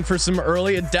looking for some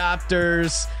early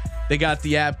adopters. They got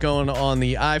the app going on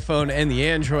the iPhone and the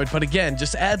Android, but again,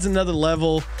 just adds another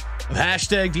level of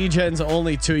hashtag DGens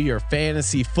only to your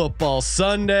fantasy football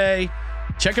Sunday.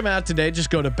 Check them out today. Just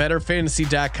go to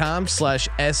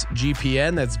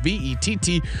betterfantasy.com/SGPN. That's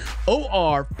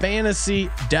BETTOR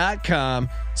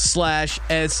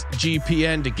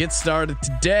fantasy.com/SGPN to get started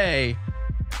today.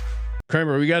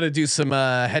 Kramer, we got to do some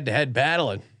head-to-head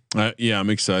battling. Yeah, I'm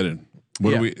excited.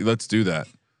 Let's do that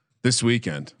this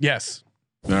weekend. Yes.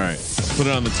 All right. Put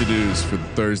it on the to-dos for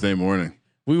Thursday morning.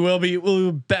 We'll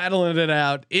be battling it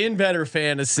out in Better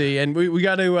Fantasy, and we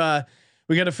got to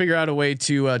figure out a way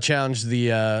to challenge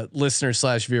the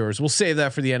listeners/viewers. We'll save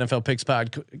that for the NFL Picks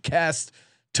podcast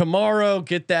tomorrow.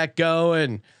 Get that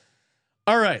going.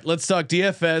 All right, let's talk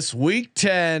DFS week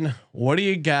 10. What do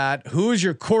you got? Who is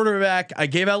your quarterback? I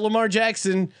gave out Lamar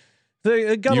Jackson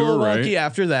They got You a little were wonky right.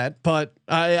 after that, but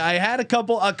I had a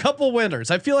couple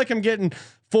winners. I feel like I'm getting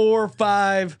 4,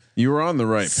 5, You were on the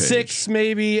right page. 6,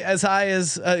 maybe as high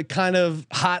as kind of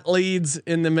hot leads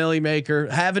in the Millie Maker.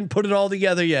 Haven't put it all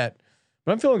together yet,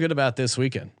 but I'm feeling good about this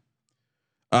weekend.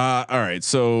 All right.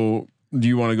 So do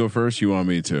you want to go first? You want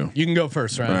me to? You can go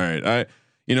first, right? All right.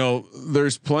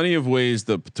 There's plenty of ways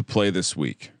to play this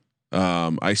week.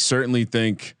 I certainly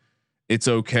think it's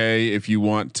okay if you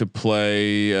want to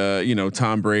play,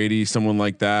 Tom Brady, someone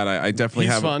like that. I definitely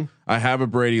He's have fun. I have a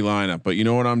Brady lineup, but you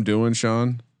know what I'm doing,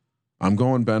 Sean? I'm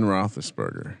going Ben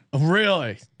Roethlisberger.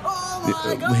 Really?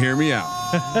 Hear me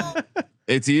out.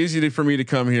 It's easy for me to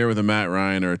come here with a Matt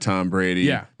Ryan or a Tom Brady.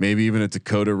 Yeah. Maybe even a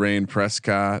Dakota Rain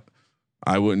Prescott.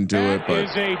 I wouldn't do it, but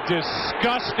is a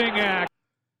disgusting act.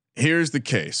 here's the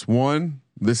case. One,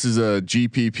 this is a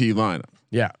GPP lineup.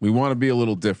 Yeah. We want to be a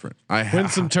little different. Win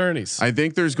some tourneys. I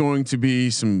think there's going to be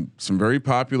some very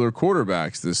popular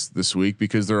quarterbacks this week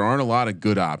because there aren't a lot of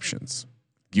good options.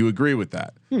 You agree with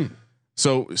that?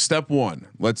 So step one,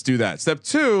 let's do that. Step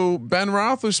two, Ben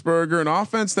Roethlisberger, an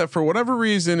offense that for whatever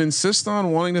reason insists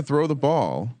on wanting to throw the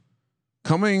ball,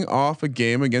 coming off a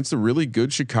game against a really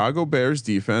good Chicago Bears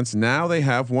defense. Now they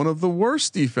have one of the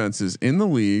worst defenses in the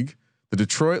league, the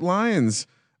Detroit Lions,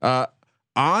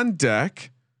 on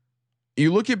deck.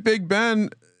 You look at Big Ben,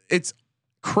 it's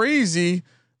crazy,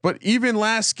 but even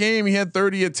last game he had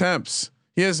 30 attempts.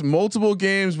 He has multiple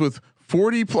games with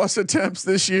 40 plus attempts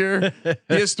this year.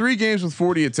 He has 3 games with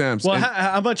 40 attempts. Well,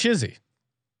 how much is he?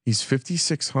 He's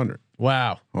 5,600.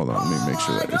 Wow. Hold on, let me make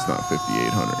sure that it's not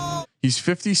 5,800. He's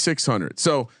 5,600.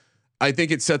 So I think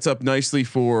it sets up nicely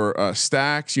for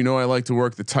stacks. I like to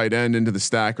work the tight end into the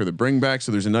stack or the bring back.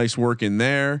 So there's a nice work in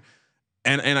there.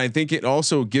 And I think it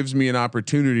also gives me an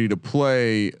opportunity to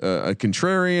play a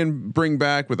contrarian bring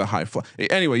back with a high fly.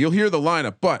 Anyway, you'll hear the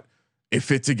lineup, but it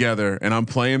fit together and I'm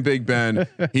playing Big Ben.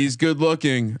 He's good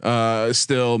looking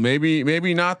still,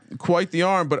 maybe not quite the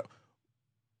arm, but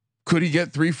could he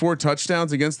get 3-4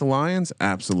 touchdowns against the Lions?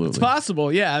 Absolutely. It's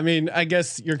possible. Yeah. I mean, I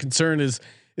guess your concern is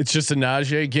it's just a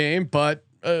Najee game, but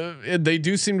they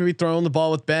do seem to be throwing the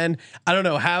ball with Ben. I don't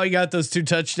know how he got those 2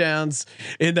 touchdowns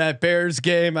in that Bears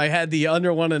game. I had the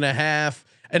under 1.5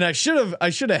 and I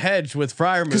should have hedged with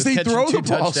Freiermuth because they throw the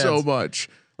ball touchdowns. so much.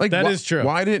 Like that is true.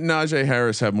 Why didn't Najee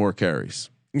Harris have more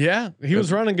carries? Yeah, he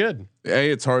was running good.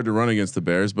 It's hard to run against the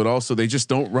Bears, but also they just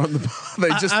don't run the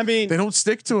ball. They don't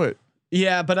stick to it.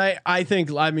 Yeah, but I think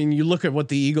you look at what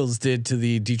the Eagles did to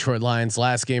the Detroit Lions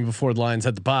last game before the Lions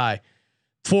had to bye,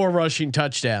 4 rushing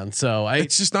touchdowns. So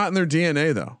it's just not in their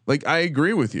DNA though. Like I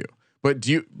agree with you, but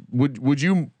what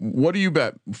do you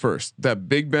bet first? That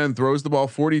Big Ben throws the ball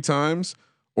 40 times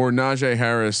or Najee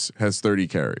Harris has 30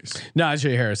 carries?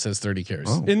 Najee Harris has 30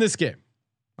 carries in this game.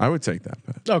 I would take that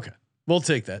bet. Okay, we'll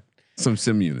take that. Some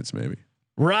sim units maybe.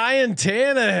 Ryan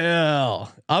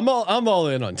Tannehill. I'm all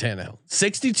in on Tannehill.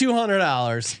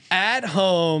 $6,200 at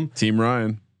home. Team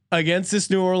Ryan against this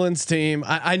New Orleans team.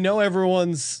 I know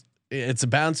it's a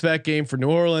bounce back game for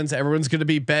New Orleans. Everyone's going to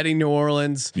be betting New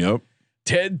Orleans. Yep.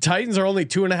 Titans are only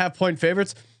 2.5 point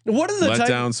favorites. What are the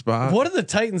letdown spot? What do the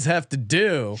Titans have to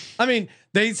do? I mean,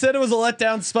 they said it was a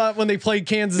letdown spot when they played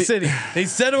Kansas City. They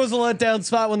said it was a letdown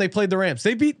spot when they played the Rams.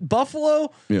 They beat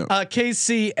Buffalo,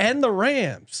 KC, and the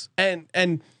Rams.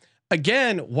 And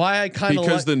again, why I kind of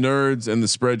because the nerds and the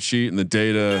spreadsheet and the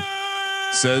data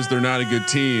says they're not a good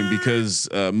team because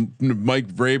Mike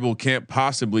Vrabel can't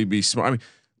possibly be smart. I mean,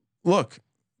 look,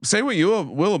 say what you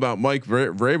will about Mike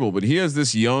Vrabel, but he has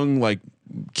this young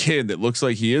kid that looks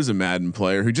like he is a Madden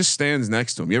player who just stands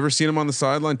next to him. You ever seen him on the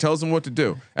sideline? Tells him what to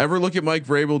do. Ever look at Mike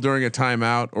Vrabel during a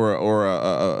timeout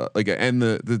or like a end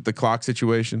the clock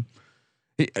situation?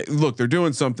 Look, they're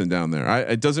doing something down there.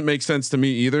 It doesn't make sense to me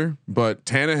either. But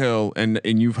Tannehill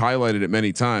and you've highlighted it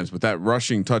many times, but that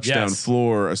rushing touchdown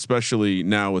floor, especially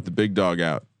now with the big dog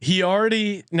out. He got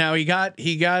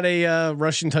a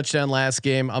rushing touchdown last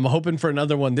game. I'm hoping for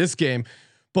another one this game.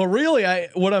 But really,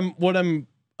 what I'm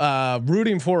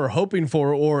rooting for or hoping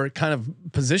for or kind of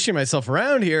positioning myself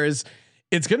around here is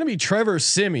it's going to be Trevor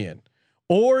Siemian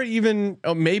or even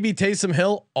maybe Taysom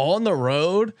Hill on the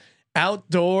road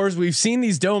outdoors. We've seen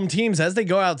these dome teams as they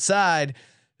go outside.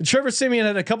 Trevor Siemian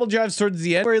had a couple drives towards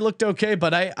the end where he looked okay,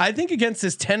 but I think against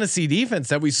this Tennessee defense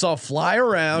that we saw fly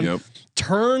around,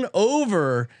 turn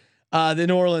over the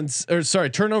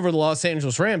Los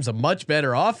Angeles Rams, a much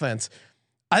better offense.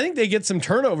 I think they get some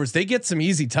turnovers. They get some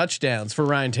easy touchdowns for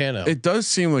Ryan Tannehill. It does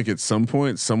seem like at some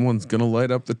point someone's going to light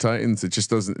up the Titans. It just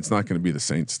doesn't. It's not going to be the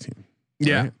Saints team.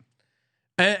 Yeah, right?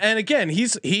 and again,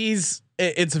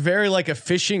 it's very like a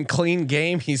fishing clean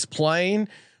game he's playing,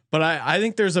 but I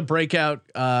think there's a breakout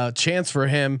chance for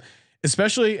him,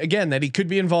 especially again that he could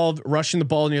be involved rushing the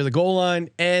ball near the goal line,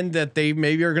 and that they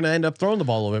maybe are going to end up throwing the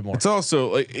ball a little bit more. It's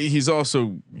also like he's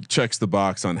also checks the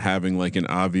box on having like an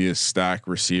obvious stack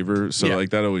receiver, so like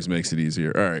that always makes it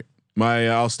easier. All right,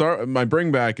 I'll start. My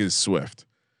bring back is Swift.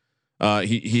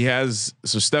 He has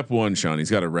step one, Sean.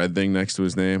 He's got a red thing next to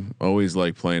his name. Always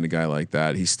like playing a guy like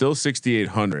that. He's still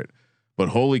 6,800, but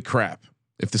holy crap!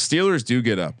 If the Steelers do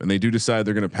get up and they do decide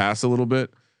they're going to pass a little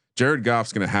bit, Jared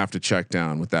Goff's going to have to check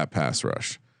down with that pass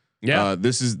rush. Yeah,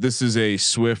 this is a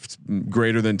Swift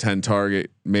greater than 10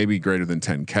 target, maybe greater than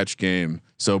 10 catch game.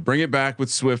 So bring it back with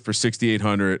Swift for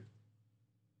 6,800.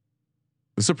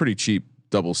 This is a pretty cheap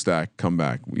double stack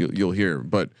comeback. You'll hear,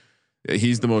 but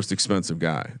he's the most expensive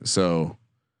guy. So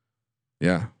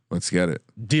yeah, let's get it.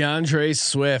 DeAndre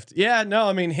Swift. Yeah, no,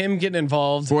 I mean him getting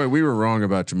involved. Boy, we were wrong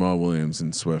about Jamal Williams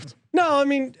and Swift. No, I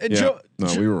mean,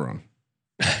 we were wrong.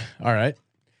 All right.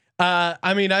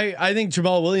 I mean, I think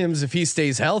Jamal Williams, if he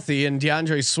stays healthy, and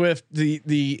DeAndre Swift,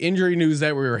 the injury news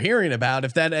that we were hearing about,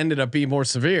 if that ended up being more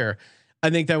severe, I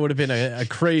think that would have been a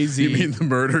crazy. You mean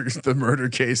the murder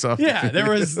case off? Yeah,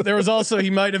 there was also he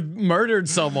might have murdered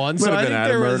someone. So I think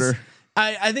there was.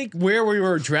 I think where we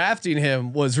were drafting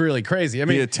him was really crazy. I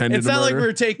mean, it's not like we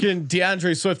were taking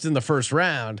DeAndre Swift in the first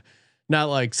round, not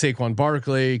like Saquon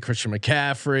Barkley, Christian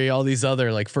McCaffrey, all these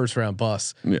other like first round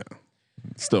busts. Yeah,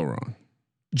 still wrong.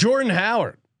 Jordan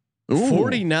Howard,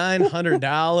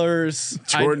 $4,900.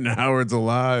 Jordan Howard's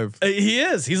alive. He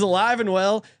is. He's alive and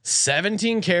well.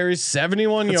 17 carries,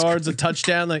 71 yards, a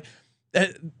touchdown. Like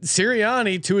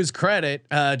Sirianni, to his credit,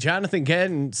 Jonathan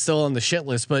Gannon still on the shit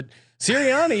list, but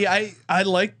Sirianni, I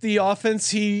liked the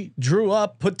offense he drew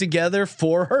up, put together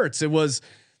for Hurts. It was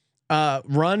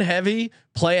run heavy,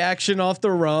 play action off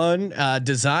the run,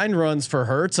 design runs for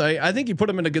Hurts. I think he put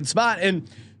him in a good spot, and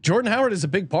Jordan Howard is a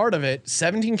big part of it.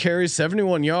 17 carries,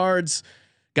 71 yards,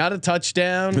 got a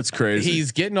touchdown. That's crazy.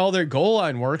 He's getting all their goal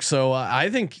line work. So I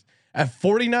think at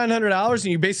 $4,900, and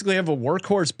you basically have a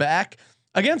workhorse back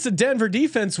against a Denver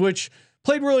defense, which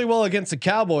played really well against the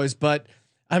Cowboys. But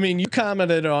I mean, you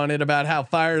commented on it about how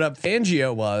fired up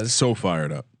Fangio was. So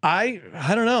fired up. I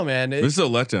don't know, man. This is a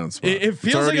letdown spot. It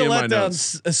feels like a letdown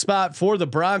spot for the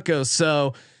Broncos.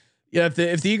 So yeah, if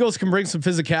the Eagles can bring some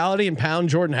physicality and pound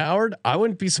Jordan Howard, I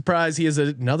wouldn't be surprised he has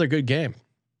another good game.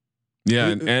 Yeah,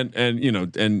 and you know,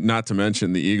 and not to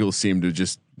mention the Eagles seem to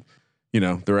just, you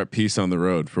know, they're at peace on the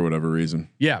road for whatever reason.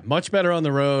 Yeah, much better on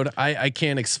the road. I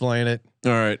can't explain it.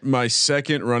 All right, my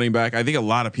second running back. I think a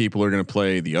lot of people are going to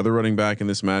play the other running back in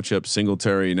this matchup,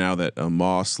 Singletary. Now that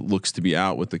Moss looks to be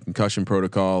out with the concussion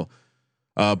protocol.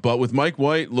 But with Mike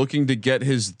White looking to get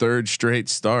his third straight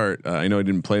start, I know he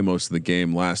didn't play most of the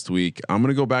game last week. I'm going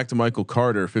to go back to Michael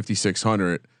Carter,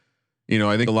 5,600. You know,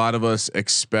 I think a lot of us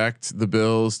expect the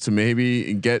Bills to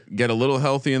maybe get a little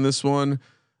healthy in this one.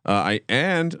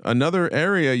 And another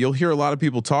area you'll hear a lot of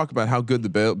people talk about how good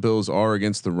the Bills are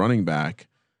against the running back.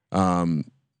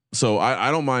 So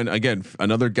I don't mind. Again,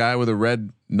 another guy with a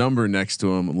red number next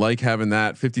to him, like having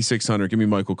that 5,600. Give me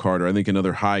Michael Carter. I think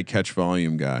another high catch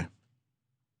volume guy.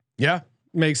 Yeah,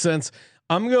 makes sense.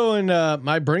 I'm going.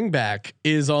 My bring back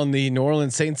is on the New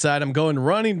Orleans Saints side. I'm going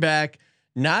running back,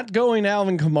 not going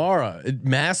Alvin Kamara.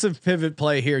 Massive pivot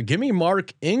play here. Give me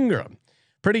Mark Ingram.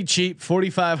 Pretty cheap,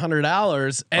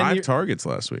 $4,500. And 5 targets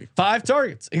last week. 5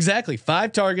 targets, exactly.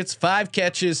 5 targets, 5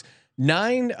 catches,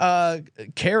 9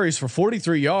 carries for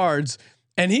 43 yards.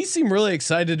 And he seemed really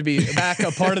excited to be back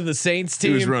a part of the Saints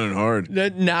team. He was running hard.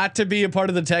 Not to be a part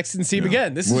of the Texans team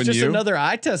again. This is just another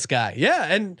eye test guy. Yeah,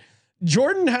 and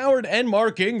Jordan Howard and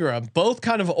Mark Ingram, both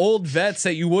kind of old vets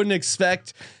that you wouldn't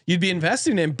expect you'd be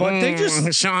investing in, but they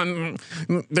just Sean,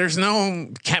 there's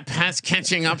no pass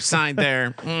catching upside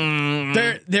there.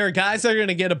 They're guys that are going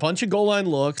to get a bunch of goal line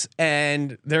looks,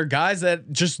 and they're guys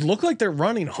that just look like they're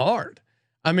running hard.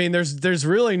 I mean, there's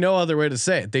really no other way to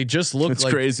say it. They just look. It's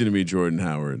crazy to me. Jordan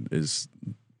Howard is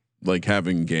like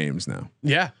having games now.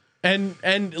 Yeah,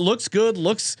 and looks good.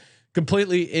 Looks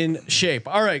completely in shape.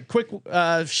 All right, quick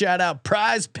shout out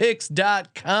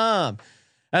prizepicks.com.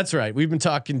 That's right. We've been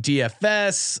talking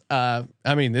DFS. I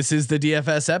mean, this is the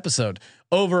DFS episode.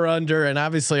 Over, under, and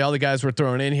obviously all the guys we're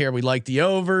throwing in here. We like the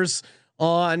overs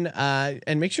on,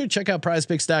 and make sure to check out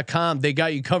prizepicks.com. They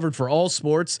got you covered for all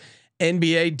sports.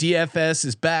 NBA DFS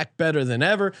is back better than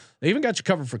ever. They even got you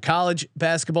covered for college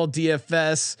basketball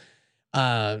DFS.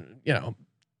 I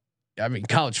mean,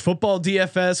 college football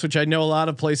DFS, which I know a lot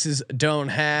of places don't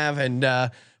have,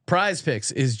 and Prize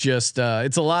Picks is just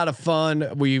it's a lot of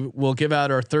fun. We will give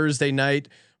out our Thursday night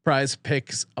Prize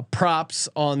Picks props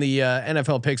on the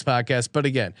NFL Picks podcast. But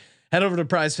again, Head over to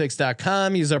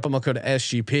prizepicks.com, use our promo code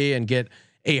SGP and get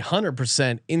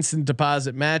 100% instant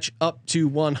deposit match up to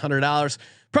 $100.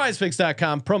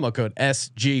 Prizepicks.com, promo code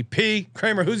SGP.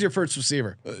 Kramer, who's your first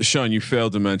receiver? Sean, you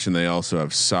failed to mention they also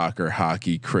have soccer,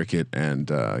 hockey, cricket, and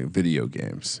video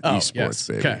games. Esports,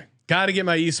 baby. Okay. Got to get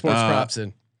my esports props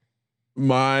in.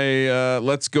 My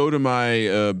let's go to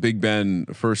my Big Ben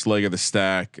first leg of the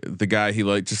stack. The guy he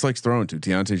just likes throwing to,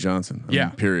 Deontay Johnson. I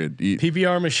mean, period.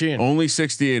 PPR machine. Only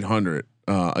 6,800.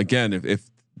 Again, if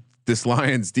this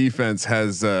Lions defense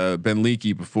has been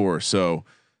leaky before, so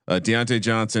Deontay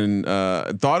Johnson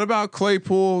thought about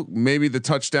Claypool, maybe the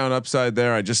touchdown upside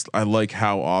there. I like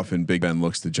how often Big Ben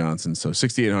looks to Johnson. So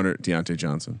 6,800 Deontay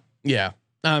Johnson. Yeah,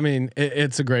 I mean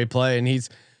it's a great play, and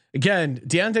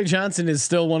Deontay Johnson is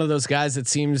still one of those guys that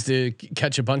seems to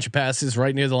catch a bunch of passes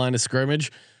right near the line of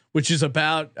scrimmage, which is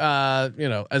about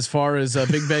as far as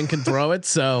Big Ben can throw it.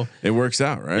 So it works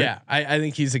out, right? Yeah, I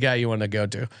think he's the guy you want to go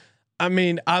to. I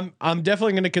mean, I'm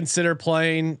definitely going to consider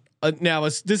playing now.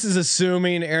 This is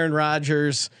assuming Aaron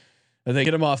Rodgers, they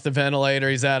get him off the ventilator,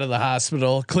 he's out of the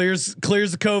hospital, clears the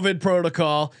COVID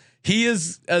protocol. He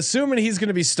is assuming he's going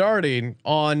to be starting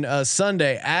on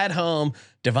Sunday at home.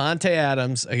 Devontae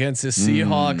Adams against the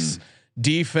Seahawks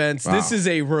defense. Wow. This is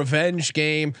a revenge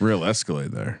game. Real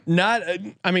escalade there. Not,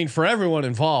 I mean, for everyone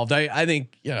involved. I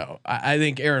think I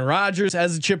think Aaron Rodgers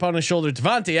has a chip on his shoulder.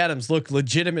 Devontae Adams looked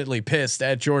legitimately pissed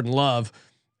at Jordan Love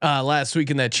last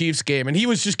week in that Chiefs game, and he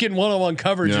was just getting one-on-one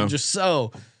coverage and just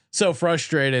so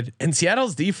frustrated. And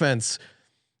Seattle's defense.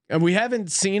 And we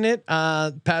haven't seen it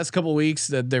past couple weeks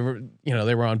that they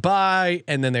were on bye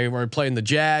and then they were playing the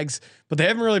Jags, but they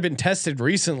haven't really been tested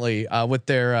recently with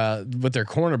their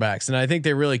cornerbacks, and I think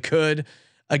they really could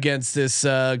against this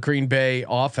Green Bay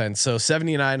offense. So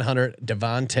 7,900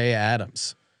 Devontae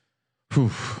Adams.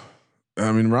 Whew.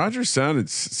 I mean, Rodgers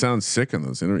sounds sick on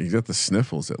those. He's got the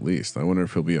sniffles at least. I wonder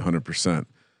if he'll be 100%.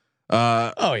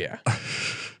 Oh yeah.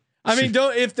 I mean,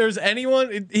 if there's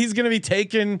anyone, he's going to be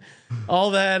taking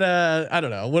all that. I don't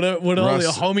know what all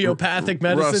the homeopathic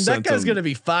medicine. That guy's going to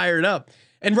be fired up.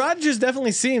 And Rodgers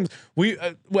definitely seems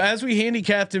as we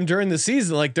handicapped him during the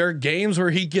season. Like there are games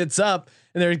where he gets up,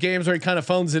 and there are games where he kind of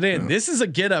phones it in. Yeah. This is a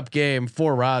get up game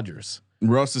for Rodgers.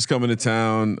 Russ is coming to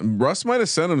town. Russ might have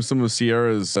sent him some of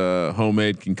Sierra's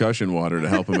homemade concussion water to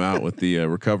help him out with the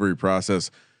recovery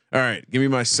process. All right, give me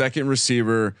my second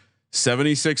receiver.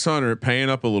 7,600, paying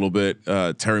up a little bit.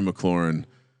 Terry McLaurin.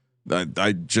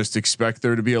 I just expect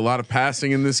there to be a lot of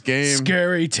passing in this game.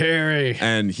 Scary Terry,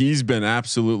 and he's been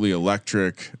absolutely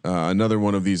electric. Another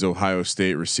one of these Ohio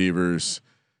State receivers.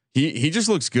 He just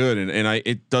looks good, and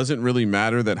it doesn't really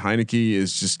matter that Heineke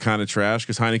is just kind of trash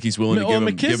because Heineke's willing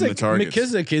to give him the targets.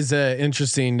 McKissick is an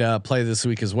interesting play this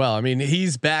week as well. I mean,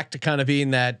 he's back to kind of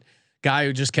being that guy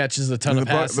who just catches a ton of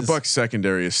passes. The Bucs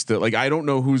secondary is still I don't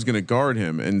know who's going to guard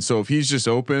him, and so if he's just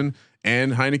open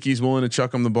and Heineke's willing to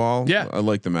chuck him the ball, I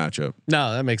like the matchup.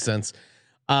 No, that makes sense.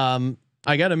 I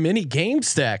got a mini game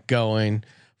stack going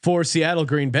for Seattle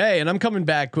Green Bay, and I'm coming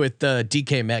back with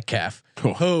DK Metcalf,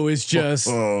 who is just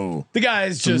the guy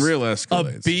is just real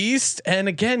a beast. And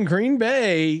again, Green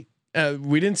Bay.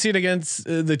 We didn't see it against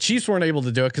the Chiefs. Weren't able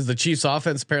to do it because the Chiefs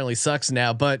offense apparently sucks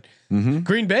now. But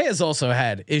Green Bay has also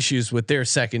had issues with their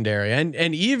secondary, and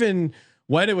even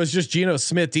when it was just Geno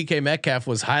Smith, DK Metcalf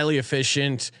was highly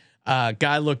efficient.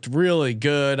 Guy looked really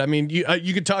good. I mean,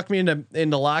 you could talk me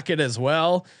into Lockett as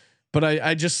well, but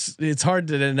I just it's hard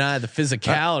to deny the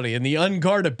physicality and the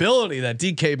unguardability that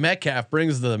DK Metcalf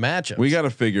brings to the matchup.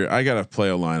 I got to play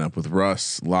a lineup with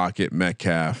Russ, Lockett,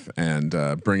 Metcalf,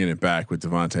 and bringing it back with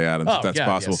Devontae Adams if that's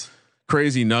possible. Yes.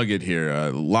 Crazy nugget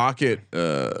here. Lockett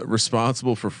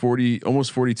responsible for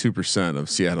almost 42% of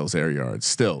Seattle's air yards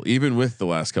still, even with the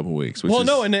last couple of weeks.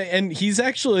 And he's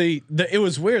actually it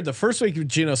was weird. The first week with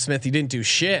Geno Smith, he didn't do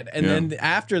shit, and then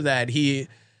after that, he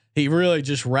really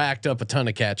just racked up a ton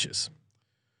of catches.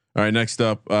 All right, next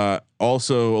up,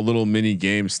 also a little mini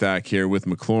game stack here with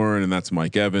McLaurin, and that's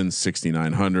Mike Evans,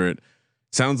 6,900.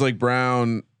 Sounds like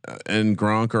Brown and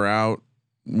Gronk are out,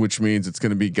 which means it's going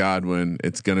to be Godwin.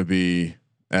 It's going to be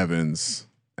Evans.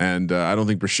 And I don't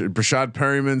think Brashad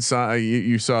Perryman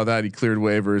you saw that he cleared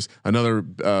waivers.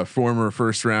 Another former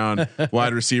first round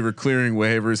wide receiver clearing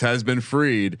waivers has been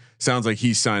freed. Sounds like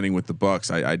he's signing with the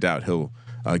Bucs. I doubt he'll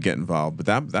get involved,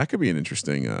 but that could be an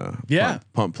interesting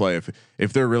pump play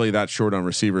if they're really that short on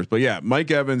receivers. But yeah,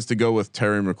 Mike Evans to go with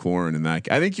Terry McLaurin in that.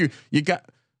 I think you got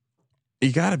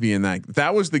to be in that.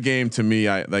 That was the game to me.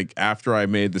 After I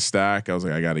made the stack, I was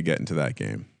like, I got to get into that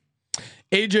game.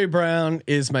 AJ Brown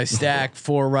is my stack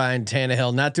for Ryan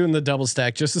Tannehill. Not doing the double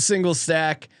stack, just a single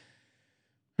stack.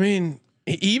 I mean,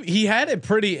 he had a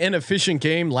pretty inefficient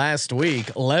game last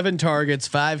week. 11 targets,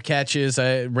 5 catches.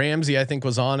 Ramsey, I think,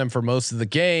 was on him for most of the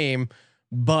game,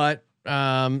 but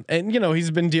and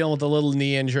he's been dealing with a little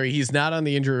knee injury. He's not on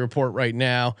the injury report right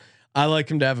now. I like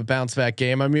him to have a bounce back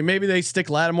game. I mean, maybe they stick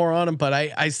Lattimore on him, but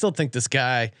I still think this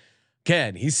guy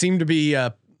can. He seemed to be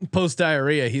post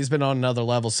diarrhea. He's been on another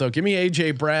level. So give me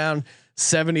AJ Brown,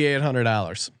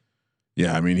 $7,800.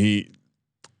 Yeah, I mean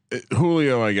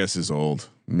Julio, I guess, is old.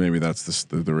 Maybe that's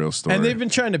the real story. And they've been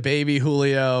trying to baby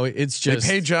Julio. It's just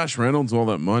they paid Josh Reynolds all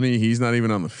that money. He's not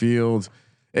even on the field.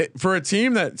 For a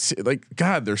team that's like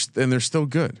God, they're still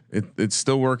good. It's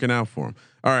still working out for them.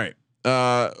 All right.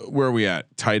 Where are we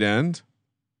at? Tight end.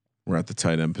 We're at the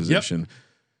tight end position. Yep.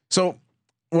 So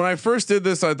when I first did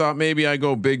this, I thought maybe I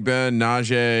go Big Ben,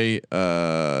 Najee,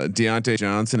 Deontay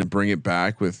Johnson, and bring it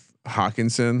back with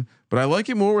Hawkinson. But I like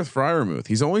it more with Freiermuth.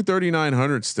 He's only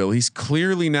 3,900 still. He's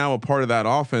clearly now a part of that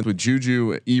offense with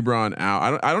Juju, Ebron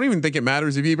out. I don't even think it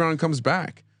matters if Ebron comes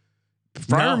back.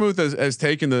 Freiermuth has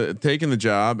taken the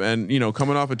job, and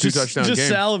coming off a 2 touchdown game. Just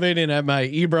salivating at my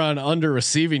Ebron under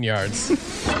receiving yards.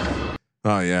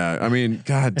 Oh yeah, I mean,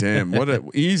 god damn, what a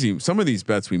easy. Some of these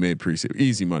bets we made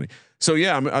easy money. So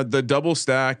yeah, the double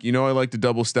stack. I like the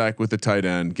double stack with the tight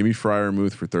end. Give me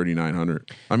Freiermuth for 3,900.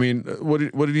 I mean, what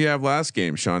did he have last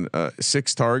game, Sean?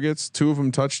 6 targets, 2 of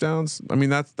them touchdowns. I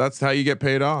mean, that's how you get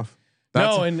paid off.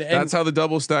 That's how the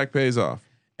double stack pays off.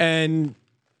 And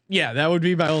yeah, that would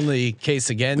be my only case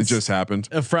against. It just happened.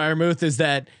 Freiermuth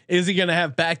is he going to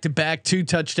have back-to-back 2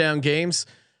 touchdown games?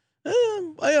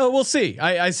 We'll see.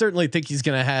 I certainly think he's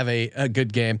going to have a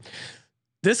good game.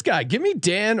 This guy, give me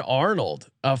Dan Arnold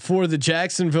for the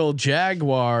Jacksonville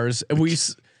Jaguars.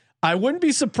 I wouldn't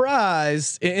be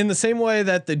surprised in the same way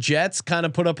that the Jets kind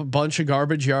of put up a bunch of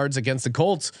garbage yards against the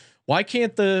Colts. Why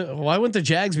wouldn't the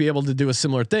Jags be able to do a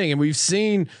similar thing? And we've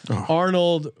seen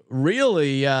Arnold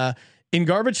really in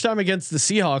garbage time against the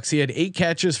Seahawks. He had 8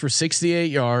 catches for 68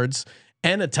 yards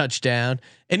and a touchdown.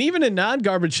 And even in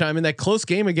non-garbage time in that close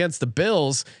game against the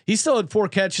Bills, he still had 4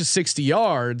 catches, 60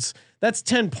 yards. That's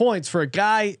 10 points for a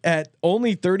guy at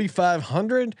only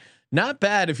 3,500. Not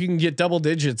bad if you can get double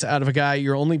digits out of a guy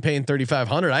you're only paying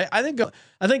 3,500. I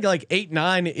think like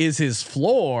 8-9 is his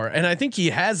floor, and I think he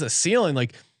has a ceiling.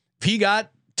 Like if he got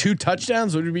 2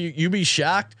 touchdowns, would you be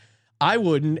shocked? I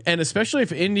wouldn't, and especially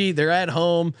if Indy, they're at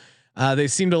home. They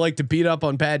seem to like to beat up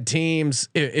on bad teams.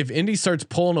 If Indy starts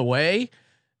pulling away,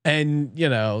 and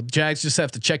Jags just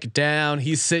have to check it down,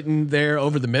 he's sitting there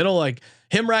over the middle. Like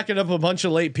him racking up a bunch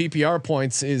of late PPR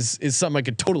points is something I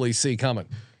could totally see coming.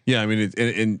 Yeah, I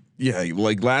mean,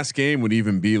 like last game would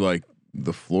even be like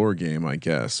the floor game, I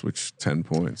guess, which 10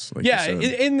 points. Like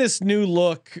in this new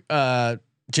look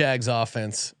Jags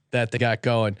offense that they got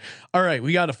going. All right,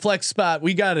 we got a flex spot.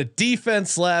 We got a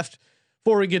defense left.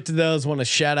 Before we get to those, want to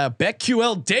shout out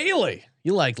BetQL Daily.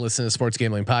 You like listening to sports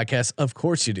gambling podcasts? Of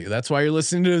course you do. That's why you're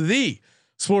listening to the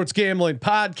Sports Gambling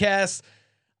Podcast.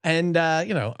 And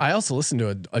I also listen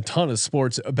to a ton of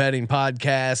sports betting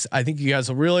podcasts. I think you guys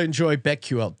will really enjoy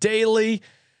BetQL Daily.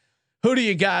 Who do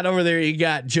you got over there? You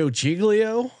got Joe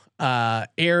Giglio,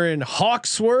 Aaron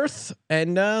Hawksworth,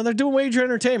 and they're doing wager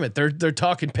entertainment. They're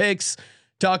talking picks,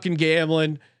 talking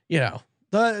gambling.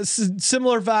 The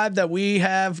similar vibe that we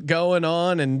have going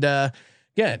on. And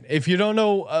again, if you don't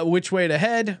know which way to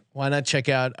head, why not check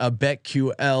out a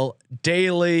BetQL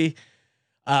Daily?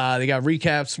 They got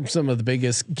recaps from some of the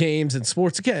biggest games in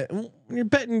sports. Again, when you're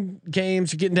betting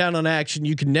games, you're getting down on action.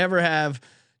 You can never have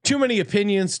too many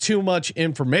opinions, too much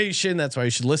information. That's why you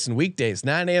should listen weekdays,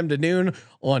 9 a.m. to noon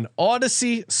on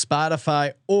Odyssey,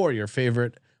 Spotify, or your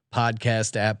favorite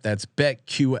podcast app. That's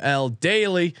BetQL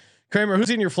Daily. Kramer, who's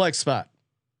in your flex spot?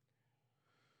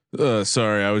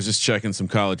 Sorry, I was just checking some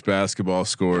college basketball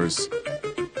scores.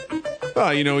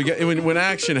 We get when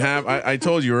action happens. I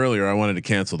told you earlier I wanted to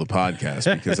cancel the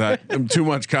podcast because I'm too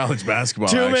much college basketball.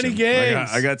 Too action. many games.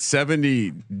 I got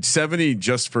 70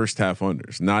 just first half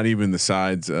unders, not even the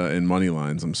sides and money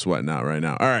lines. I'm sweating out right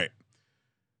now. All right,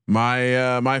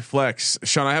 my flex,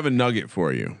 Sean. I have a nugget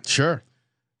for you. Sure.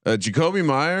 Jacoby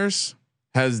Myers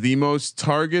has the most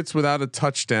targets without a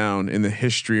touchdown in the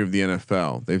history of the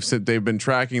NFL. They've been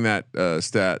tracking that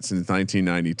stat since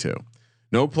 1992.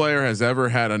 No player has ever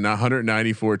had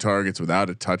 194 targets without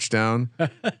a touchdown.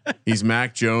 He's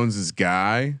Mac Jones's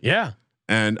guy. Yeah.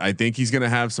 And I think he's going to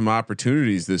have some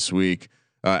opportunities this week.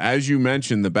 As you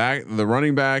mentioned, the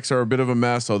running backs are a bit of a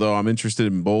mess, although I'm interested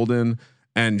in Bolden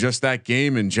and just that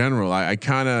game in general. I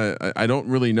don't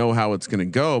really know how it's going to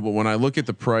go, but when I look at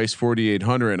the price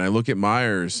 4,800 and I look at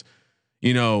Myers,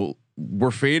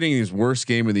 we're fading his worst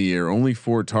game of the year, only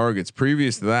 4 targets.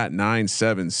 Previous to that, 9,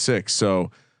 7, 6.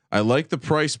 So I like the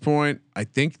price point. I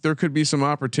think there could be some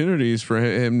opportunities for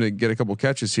him to get a couple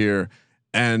catches here.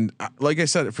 And like I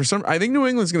said, I think New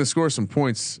England's going to score some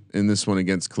points in this one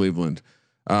against Cleveland.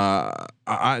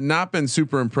 I've not been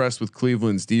super impressed with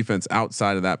Cleveland's defense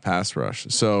outside of that pass rush.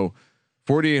 So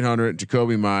 4,800,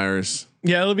 Jacoby Myers.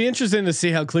 Yeah, it'll be interesting to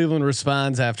see how Cleveland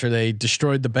responds after they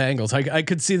destroyed the Bengals. I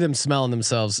could see them smelling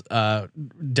themselves.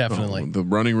 Definitely. The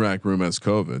running back room has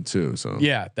COVID too. So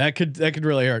yeah, that could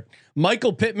really hurt.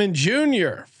 Michael Pittman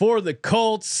Jr. for the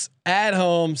Colts at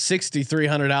home,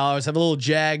 $6,300. Have a little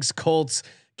Jags Colts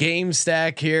game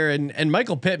stack here, and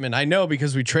Michael Pittman, I know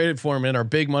because we traded for him in our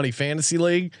big money fantasy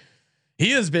league.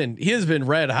 He has been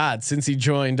red hot since he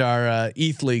joined our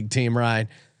ETH league team. Ryan.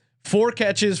 4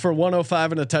 catches for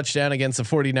 105 and a touchdown against the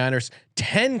 49ers,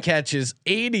 10 catches,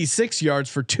 86 yards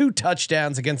for 2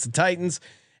 touchdowns against the Titans,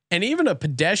 and even a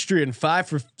pedestrian 5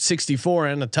 for 64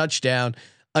 and a touchdown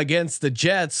against the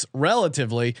Jets.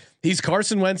 Relatively, he's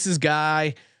Carson Wentz's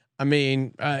guy. I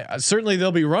mean, certainly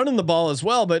they'll be running the ball as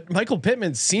well, but Michael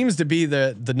Pittman seems to be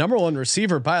the number 1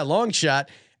 receiver by a long shot.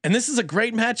 And this is a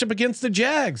great matchup against the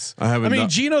Jags. I mean,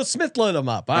 Geno Smith lit him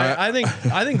up. I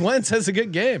think Wentz has a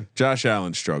good game. Josh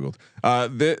Allen struggled. I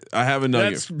have a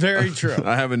nugget. That's very true.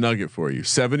 I have a nugget for you.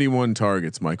 71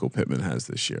 targets Michael Pittman has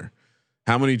this year.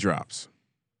 How many drops?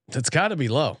 That's got to be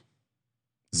low.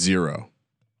 0.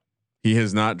 He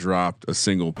has not dropped a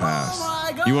single pass.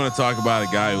 You want to talk about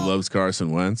a guy who loves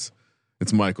Carson Wentz?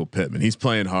 It's Michael Pittman. He's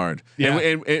playing hard. Yeah.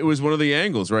 And it was one of the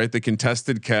angles, right? The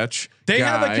contested catch. They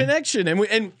have a connection.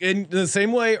 And in the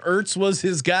same way Ertz was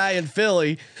his guy in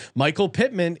Philly, Michael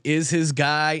Pittman is his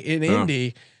guy in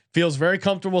Indy. Feels very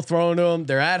comfortable throwing to him.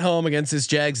 They're at home against this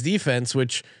Jags defense,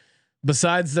 which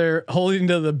besides their holding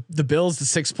to the Bills to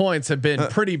 6 points have been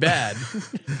pretty bad.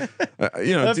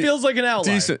 That feels like an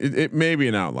outlier. Decent. It may be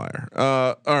an outlier.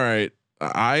 All right.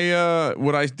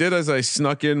 What I did is I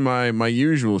snuck in my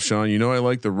usual, Sean. You know I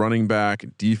like the running back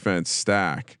defense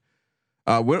stack.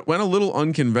 Went a little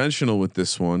unconventional with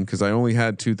this one because I only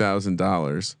had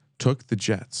 $2,000. Took the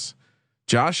Jets.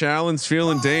 Josh Allen's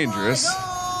feeling dangerous.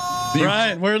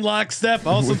 Brian, we're in lockstep.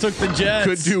 Also took the Jets.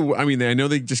 Could do. I mean, I know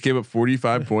they just gave up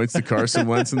 45 points to Carson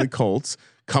Wentz and the Colts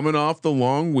coming off the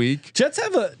long week. Jets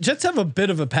have a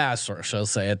bit of a pass rush, I'll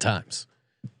say at times.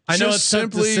 I know it's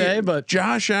simply to say, but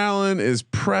Josh Allen is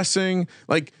pressing.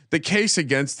 Like the case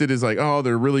against it is like, oh,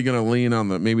 they're really going to lean on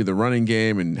maybe the running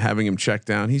game and having him check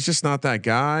down. He's just not that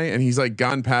guy, and he's like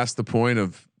gone past the point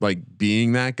of like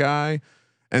being that guy.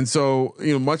 And so,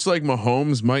 much like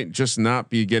Mahomes might just not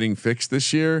be getting fixed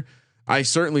this year, I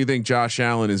certainly think Josh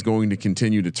Allen is going to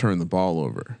continue to turn the ball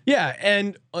over. Yeah,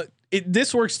 and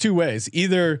this works 2 ways.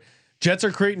 Either Jets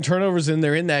are creating turnovers and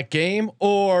they're in that game,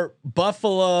 or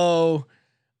Buffalo.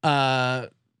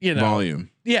 Volume.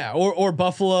 Yeah. Or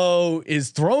Buffalo is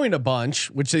throwing a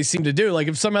bunch, which they seem to do. Like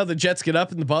if somehow the Jets get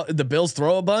up and the Bills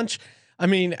throw a bunch. I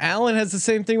mean, Allen has the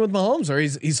same thing with Mahomes, or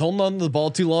he's holding on to the ball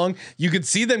too long. You could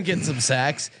see them getting some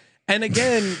sacks. And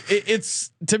again, it's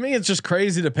to me, it's just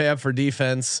crazy to pay up for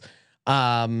defense.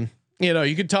 You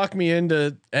could talk me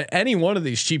into any one of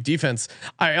these cheap defense.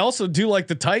 I also do like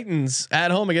the Titans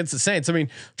at home against the Saints. I mean,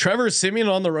 Trevor Siemian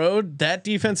on the road, that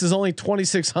defense is only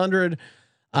 2,600.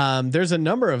 There's a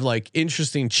number of like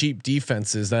interesting cheap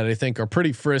defenses that I think are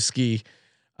pretty frisky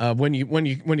when you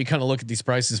kind of look at these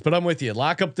prices. But I'm with you.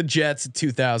 Lock up the Jets at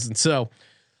 2,000. So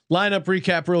lineup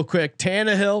recap real quick: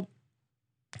 Tannehill,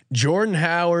 Jordan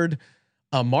Howard,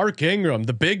 Mark Ingram,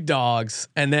 the big dogs,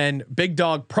 and then big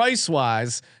dog price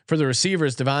wise for the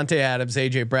receivers: Devontae Adams,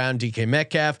 AJ Brown, DK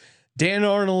Metcalf, Dan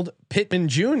Arnold, Pittman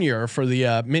Jr. for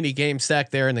the mini game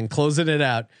stack there, and then closing it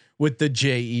out with the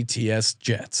Jets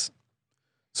Jets.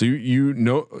 So you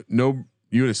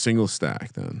had a single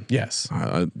stack then. Yes.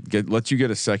 Let you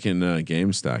get a second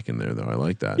game stack in there though. I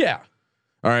like that. Yeah.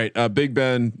 All right. Big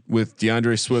Ben with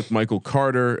DeAndre Swift, Michael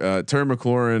Carter, Terry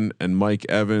McLaurin, and Mike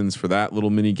Evans for that little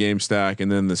mini game stack.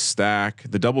 And then the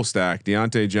double stack,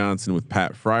 Deontay Johnson with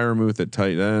Pat Freiermuth at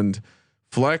tight end,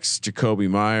 flex Jacoby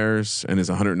Myers and his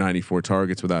 194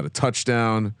 targets without a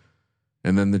touchdown.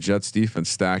 And then the Jets defense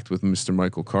stacked with Mr.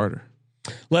 Michael Carter.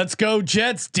 Let's go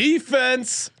Jets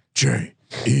defense.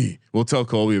 J-E. We'll tell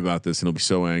Colby about this and he'll be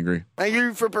so angry. Thank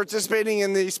you for participating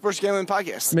in the Sports Gambling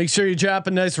Podcast. Make sure you drop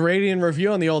a nice rating and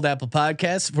review on the old Apple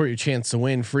Podcast for your chance to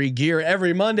win free gear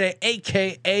every Monday,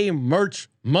 aka Merch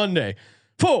Monday.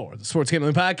 For the Sports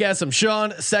Gambling Podcast, I'm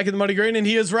Sean, second the money green, and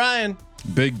he is Ryan.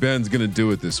 Big Ben's gonna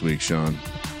do it this week, Sean.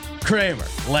 Kramer,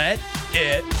 let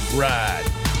it ride.